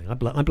anything. I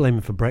blame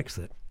him for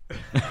Brexit.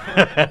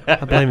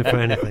 I blame him for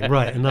anything.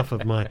 Right, enough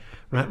of my...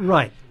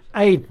 Right,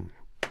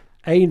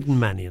 Aidan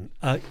Mannion.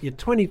 You're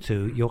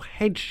 22, you're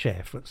head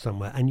chef at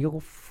somewhere, and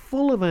you're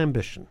full of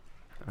ambition.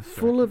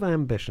 Full of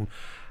ambition.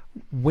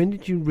 When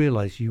did you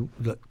realise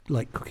that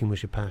like cooking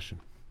was your passion?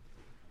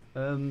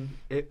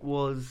 It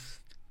was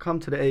come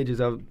to the ages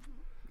of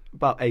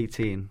about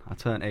 18. I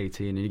turned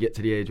 18, and you get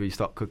to the age where you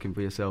start cooking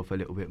for yourself a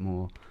little bit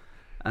more.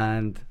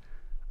 And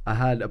I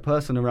had a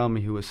person around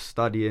me who was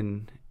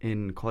studying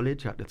in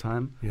college at the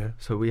time. Yeah.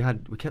 So we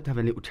kept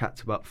having little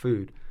chats about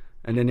food,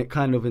 and then it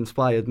kind of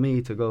inspired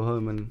me to go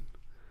home and,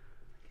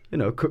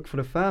 cook for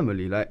the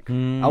family. Like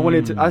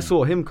I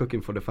saw him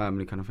cooking for the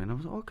family kind of thing. I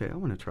was like, okay, I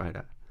want to try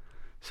that.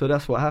 So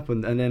that's what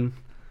happened. And then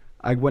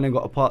I went and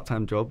got a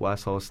part-time job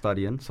whilst I was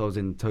studying. So I was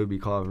in Toby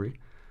Carvery,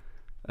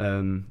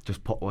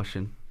 just pot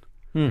washing.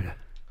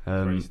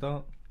 Great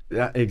start.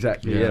 Yeah,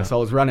 exactly. Yeah. So I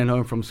was running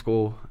home from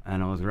school,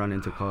 and I was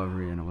running to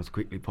Carvery, and I was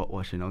quickly pot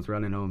washing. I was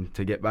running home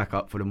to get back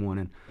up for the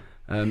morning,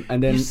 and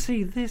then you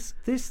see this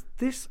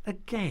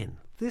again.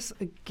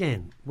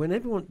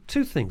 When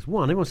two things.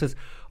 One, everyone says,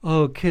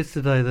 "Oh, kids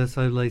today, they're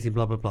so lazy."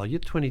 Blah blah blah. You're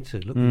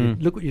 22.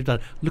 Look what you've done.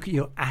 Look at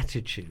your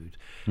attitude.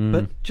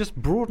 But just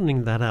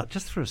broadening that out,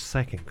 just for a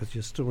second, because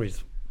your story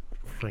is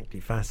frankly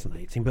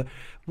fascinating. But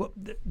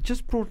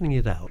just broadening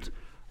it out,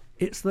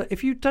 it's that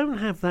if you don't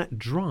have that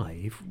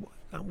drive,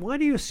 why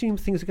do you assume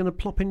things are going to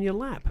plop in your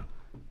lap?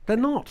 They're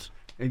not.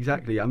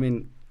 Exactly. I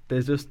mean,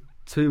 there's just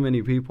too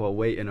many people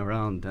waiting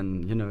around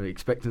and,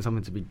 expecting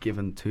something to be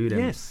given to them.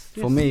 Yes.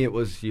 For me, it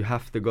was you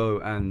have to go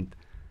and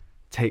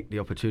take the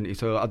opportunity.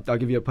 So I'll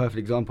give you a perfect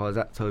example. I was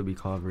at Toby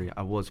Carvery.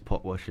 I was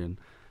pot washing,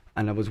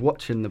 and I was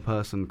watching the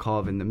person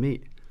carving the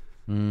meat.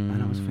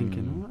 And I was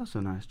thinking, that's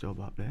a nice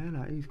job up there.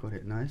 Like, he's got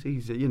it nice.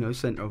 He's,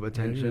 centre of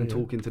attention,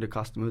 talking to the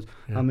customers.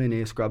 Yeah. I'm in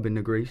here scrubbing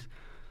the grease.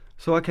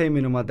 So I came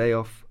in on my day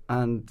off,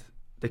 and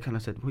they kind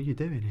of said, "What are you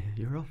doing here?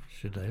 You're off."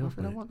 Should I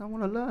said, I want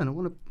to learn. I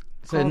want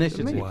to. So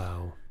initiative.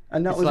 Wow.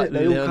 And that It's was like it.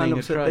 They all learning kind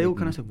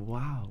of said,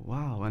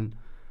 "Wow." And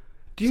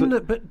do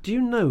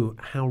you know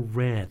how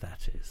rare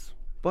that is?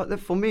 But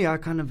for me, I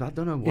don't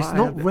know why. It's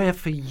not rare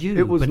for you.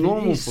 It was but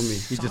normal it is for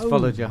me. You just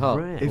followed your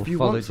heart. rare. If you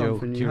want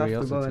something, you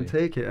have to go and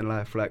take it in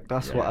life. Like,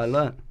 that's what I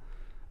learned.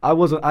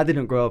 I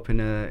didn't grow up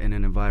in an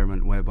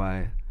environment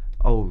whereby,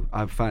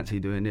 I fancy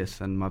doing this,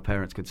 and my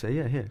parents could say,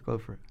 "Yeah, here, go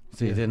for it."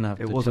 So you didn't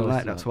have. It wasn't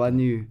like that. So I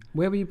knew.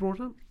 Where were you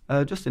brought up?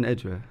 Just in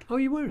Edgware. Oh,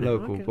 you were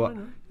local, okay, but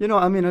you know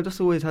what I mean. I just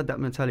always had that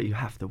mentality. You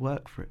have to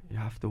work for it. You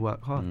have to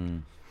work hard.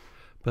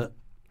 But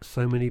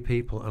so many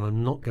people, and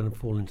I'm not going to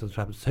fall into the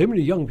trap. So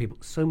many young people,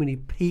 so many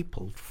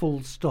people,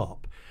 full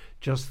stop,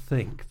 just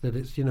think that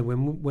it's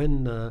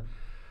when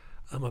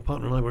my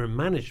partner and I were in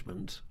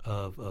management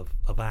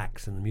of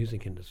acts in the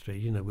music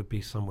industry. Would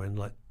be somewhere and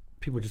like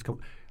people would just come.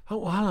 "Oh,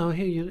 well, hello,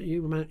 here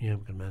you we've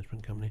got a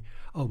management company.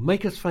 Oh,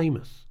 make us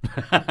famous."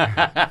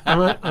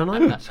 and I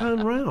would turn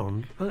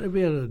around. It'd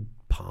be at a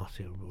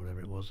party or whatever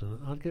it was, and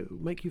I'd go,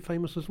 "Make you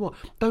famous as what?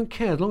 Don't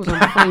care as long as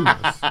I'm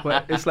famous."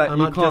 But it's like And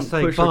you I'd can't just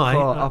say push bye. a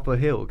car up a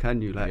hill,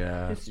 can you? Like,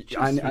 It's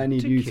just I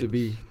need you to ridiculous.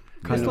 be.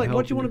 Kind It's of like,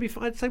 what do you helping want to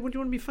be? I'd say, what do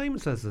you want to be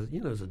famous as?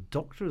 As a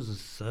doctor, as a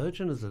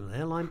surgeon, as an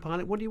airline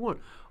pilot? What do you want?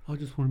 "I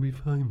just want to be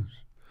famous."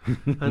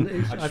 And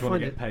I just want to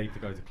find get paid to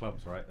go to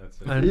clubs, right?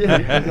 That's it.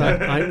 And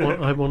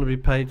I want to be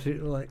paid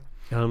to like.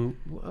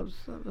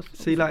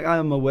 See, like, I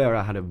am aware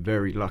I had a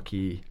very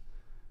lucky,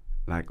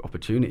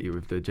 opportunity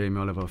with the Jamie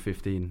Oliver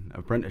 15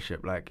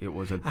 apprenticeship. Like, it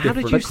was a How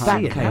different did you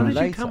kind see of it? How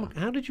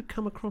later. did you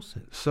come across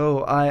it?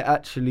 So I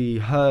actually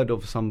heard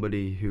of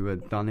somebody who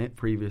had done it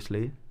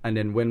previously, and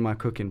then when my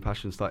cooking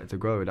passion started to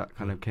grow, that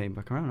kind of came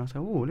back around. I said,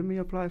 "Oh, let me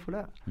apply for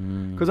that,"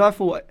 because I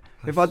thought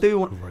if I do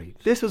want,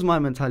 this was my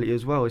mentality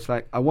as well. It's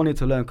like I wanted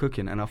to learn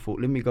cooking, and I thought,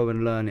 let me go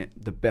and learn it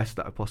the best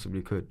that I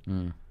possibly could.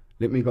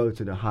 Let me go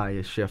to the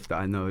highest chef that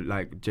I know,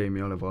 like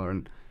Jamie Oliver,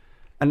 and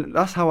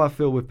that's how I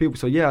feel with people.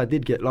 So yeah, I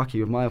did get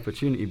lucky with my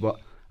opportunity, but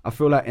I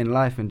feel like in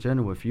life in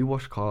general, if you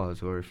wash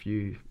cars or if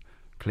you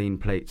clean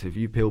plates, if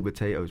you peel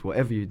potatoes,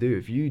 whatever you do,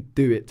 if you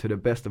do it to the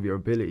best of your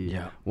ability,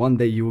 one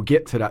day you will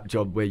get to that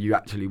job where you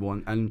actually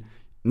want, and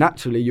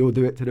naturally you'll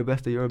do it to the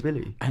best of your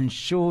ability. And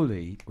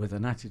surely, with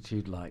an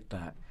attitude like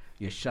that,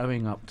 you're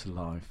showing up to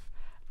life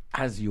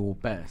as your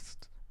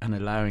best and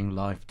allowing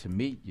life to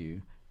meet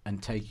you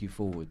and take you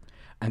forward.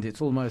 And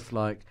it's almost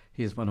like,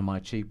 here's one of my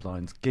cheap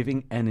lines,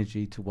 giving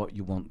energy to what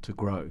you want to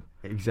grow.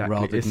 Exactly.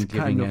 Rather It's than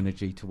kind giving of-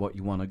 energy to what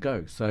you want to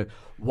go. So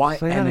why...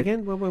 Say that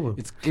again? Whoa.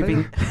 It's Say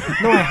giving... that.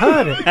 No,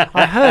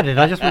 I heard it.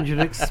 I just want you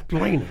to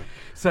explain it.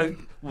 So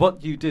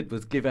what you did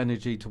was give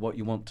energy to what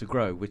you want to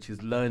grow, which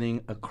is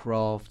learning a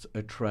craft,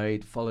 a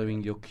trade,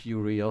 following your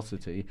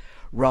curiosity,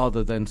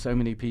 rather than so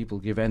many people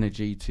give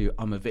energy to,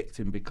 I'm a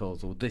victim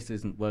because, or this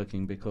isn't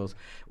working because.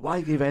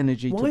 Why give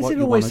energy to Why what is you it want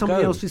to go? always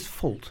somebody else's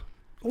fault?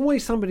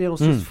 Always somebody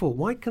else's fault.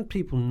 Why can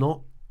people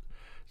not?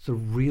 The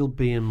real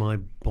bee in my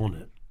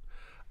bonnet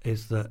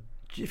is that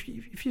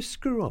if you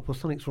screw up or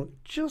something's wrong,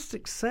 just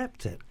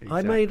accept it.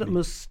 I made a Exactly.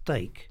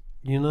 mistake.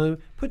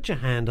 Put your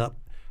hand up,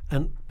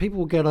 and people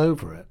will get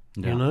over it.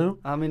 You know.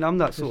 I mean, I'm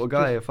that sort of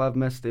guy. If I've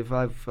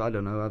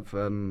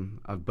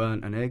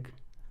burnt an egg,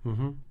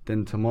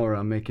 then tomorrow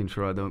I'm making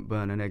sure I don't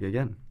burn an egg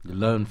again. You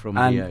learn from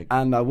and the egg.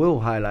 and I will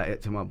highlight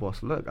it to my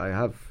boss. Look, I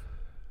have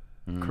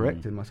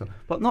correcting myself.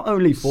 But not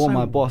only for so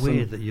my boss.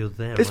 Weird and that you're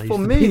there. It's I for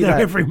used to me, be there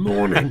like- every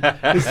morning.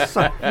 It's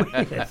so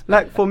weird.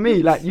 Like for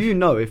me, like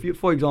if you,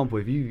 for example,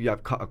 if you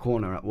have cut a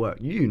corner at work,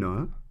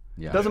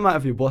 Yeah. doesn't matter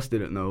if your boss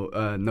didn't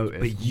notice,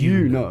 But you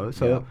you know.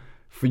 So Yeah.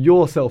 for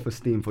your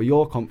self-esteem, for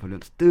your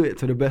confidence, do it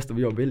to the best of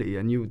your ability,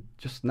 and you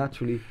just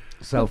naturally.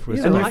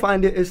 Self-respect. And know, you I-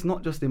 find it's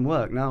not just in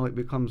work. Now it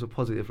becomes a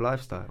positive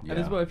lifestyle. Yeah. And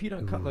as well, if you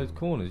don't cut those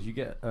corners, you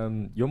get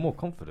you're more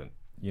confident.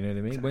 You know what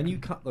I mean? When you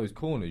cut those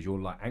corners, you're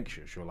like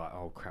anxious. You're like,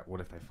 oh crap, what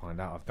if they find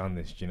out I've done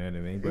this? Do you know what I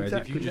mean? Whereas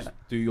if you Exactly, just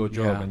yeah. do your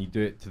job Yeah. and you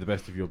do it to the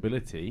best of your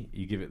ability,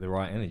 you give it the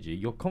right energy,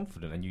 you're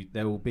confident, and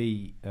there will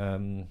be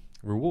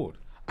reward.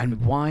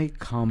 And why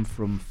come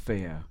from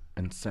fear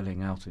and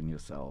selling out on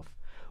yourself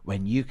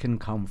when you can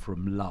come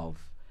from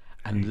love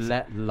and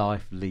let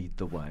life lead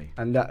the way?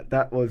 And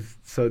that was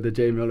so the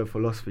Jamie Oliver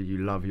philosophy. You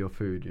love your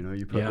food,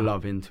 you put Yeah.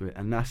 love into it,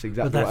 and that's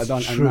exactly But what I've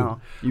that's done. true. And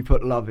now you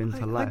put love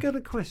into I life. got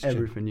a question.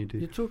 Everything you do.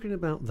 You're talking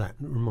about that,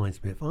 and it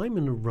reminds me, if I'm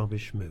in a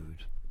rubbish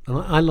mood, and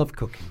I love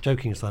cooking,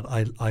 joking aside,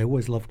 I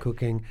always love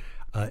cooking.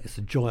 It's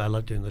a joy. I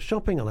like doing the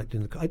shopping. I like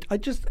doing I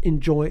just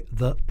enjoy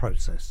the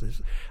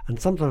processes. And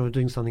sometimes I'm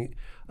doing something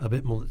a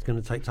bit more that's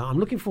going to take time. I'm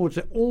looking forward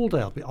to it all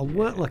day. I'll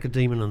work like a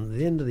demon, and at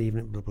the end of the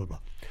evening, blah, blah, blah.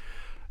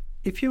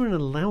 If you're in a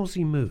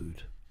lousy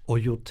mood or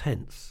you're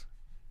tense,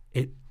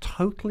 it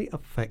totally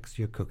affects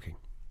your cooking.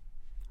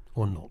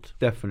 Or not.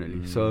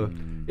 Definitely. So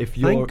if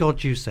you're Thank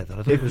God you said that.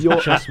 I thought if it was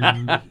you're- just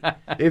me.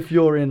 if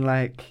you're in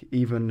like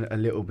even a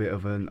little bit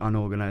of an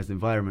unorganized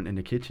environment in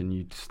the kitchen,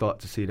 you start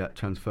to see that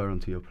transfer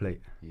onto your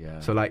plate. Yeah.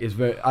 So like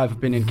I've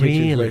been in kitchens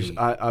Really?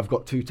 where I've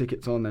got 2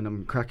 tickets on and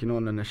I'm cracking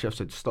on, and the chef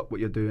said, "Stop what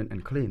you're doing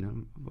and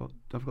clean."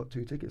 I've got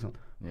 2 tickets on.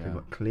 Yeah. I've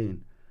got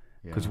clean.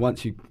 Because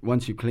Yeah.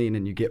 once you clean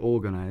and you get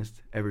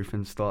organized,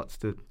 everything starts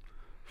to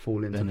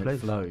fall into then place.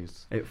 it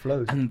flows. It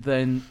flows. And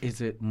then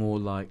is it more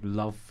like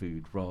love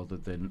food rather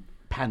than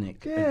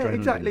panic? Yeah, adrenaline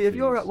exactly. If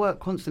you're foods? at work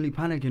constantly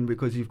panicking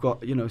because you've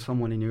got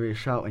someone in your ear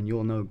shouting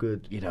you're no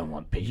good, You don't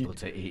want people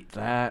to eat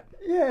that.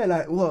 yeah,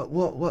 like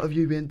what have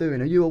you been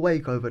doing? Are you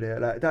awake over there?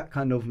 Like that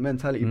kind of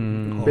mentality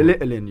Mm.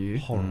 belittling you.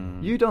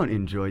 Horrible. You don't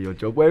enjoy your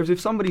job. Whereas if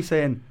somebody's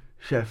saying,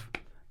 "Chef,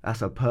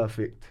 that's a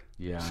perfect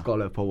Yeah.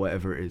 scallop or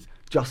whatever it is,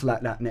 just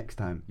like that next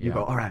time," you Yeah.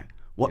 go, "All right,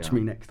 watch Yeah.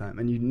 me next time,"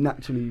 and you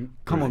naturally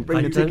come on, Right. bring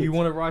I the don't- tickets. You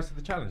want to rise to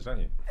the challenge,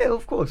 don't you? Yeah,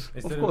 of course,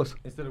 Instead of course.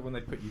 Instead of when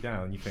they put you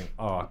down, you think,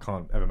 oh, I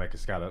can't ever make a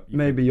scallop. You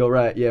Maybe you're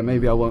right. Yeah,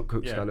 maybe I won't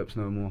cook Yeah. scallops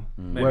no more.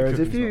 Maybe Whereas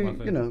if cooking's not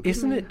my you thing.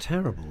 Isn't it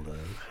terrible, though,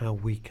 how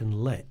we can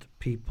let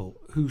people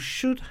who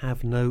should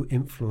have no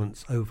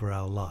influence over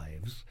our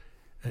lives,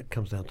 it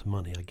comes down to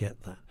money, I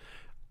get that,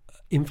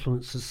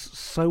 influence us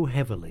so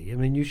heavily. I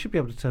mean, you should be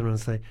able to turn around and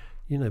say,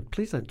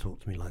 please don't talk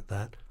to me like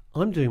that.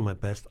 I'm doing my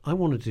best. I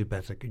want to do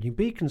better. Can you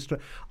be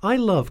constructive? I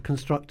love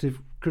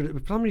constructive criticism.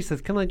 If somebody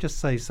says, can I just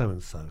say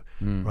so-and-so,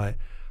 right?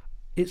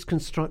 It's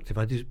constructive.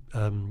 I do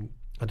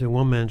a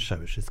one-man show,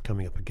 which is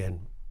coming up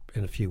again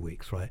in a few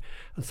weeks, right?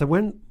 And so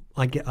when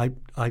I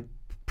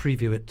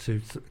preview it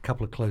to a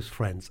couple of close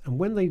friends, and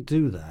when they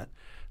do that,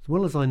 as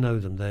well as I know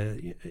them,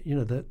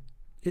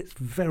 it's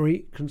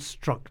very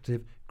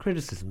constructive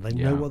criticism. They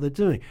know Yeah. what they're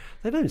doing.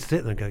 They don't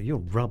sit there and go, "You're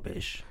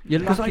rubbish." You're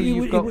Because lucky you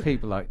you've would- got would-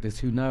 people like this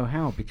who know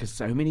how, because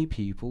so many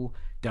people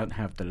don't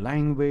have the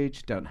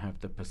language, don't have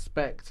the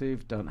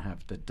perspective, don't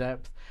have the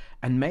depth.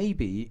 And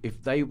maybe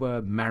if they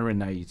were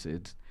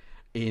marinated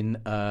in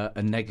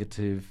a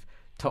negative,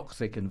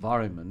 toxic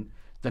environment,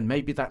 then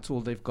maybe that's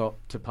all they've got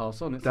to pass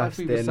on. It's That's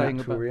like we were their saying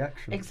natural about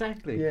reaction.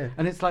 Exactly. Yeah.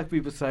 And it's like we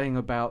were saying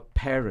about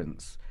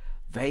parents.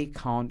 They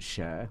can't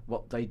share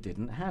what they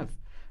didn't have.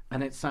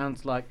 And it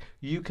sounds like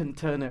you can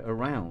turn it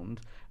around,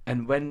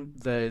 and when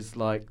there's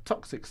like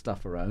toxic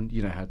stuff around,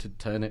 you know how to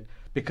turn it,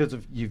 because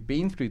of you've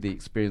been through the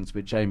experience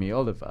with Jamie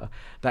Oliver,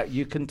 that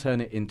you can turn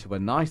it into a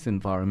nice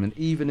environment,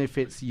 even if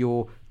it's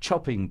your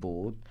chopping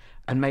board,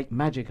 and make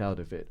magic out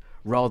of it,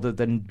 rather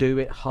than do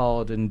it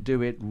hard and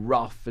do it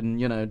rough,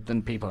 and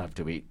then people have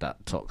to eat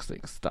that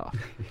toxic stuff.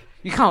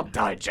 You can't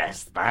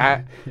digest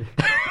that.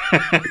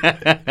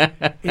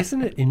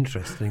 Isn't it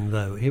interesting,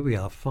 though? Here we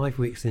are, 5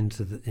 weeks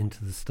into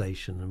the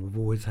station, and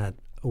we've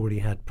already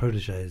had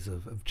proteges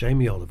of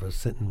Jamie Oliver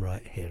sitting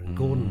right here, and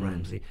Gordon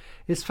Ramsay.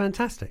 It's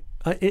fantastic.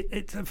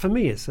 For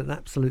me, it's an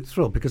absolute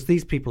thrill, because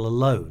these people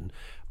alone,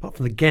 apart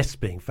from the guests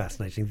being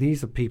fascinating,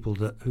 these are people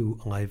who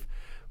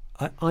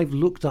I've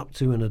looked up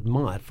to and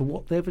admired for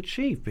what they've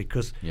achieved,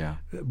 because Yeah.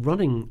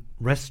 running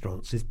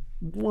restaurants is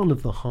one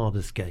of the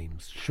hardest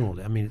games,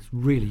 surely. I mean, it's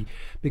really,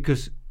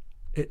 because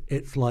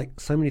it's like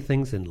so many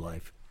things in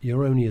life.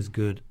 You're only as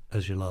good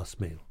as your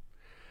last meal.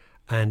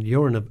 And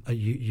you're in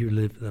you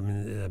live,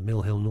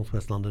 Mill Hill,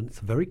 Northwest London. It's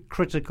a very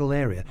critical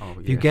area.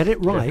 If you get it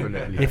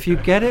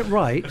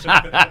right,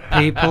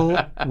 people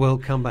will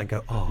come back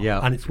and go, Yeah.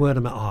 and it's word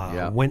of mouth.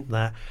 Yeah. I went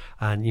there,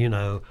 and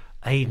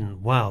Aiden,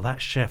 wow, that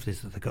chef,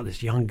 they've got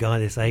this young guy,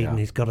 this Aiden, Yeah.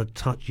 he's got a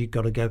touch, you've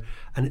got to go.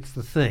 And it's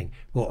the thing.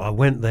 Well, I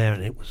went there,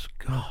 and it was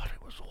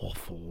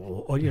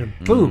awful. Or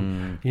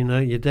boom,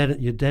 you're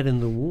dead in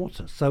the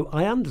water. So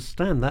I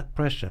understand that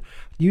pressure.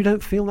 You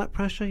don't feel that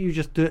pressure? You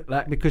just do it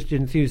because you're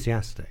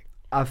enthusiastic.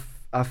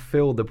 I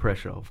feel the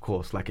pressure, of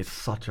course. Like, it's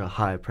such a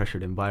high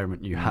pressured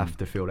environment. You have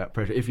to feel that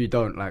pressure. If you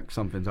don't, like,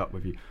 something's up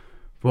with you.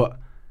 But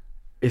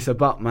it's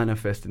about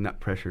manifesting that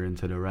pressure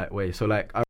into the right way. So, like, I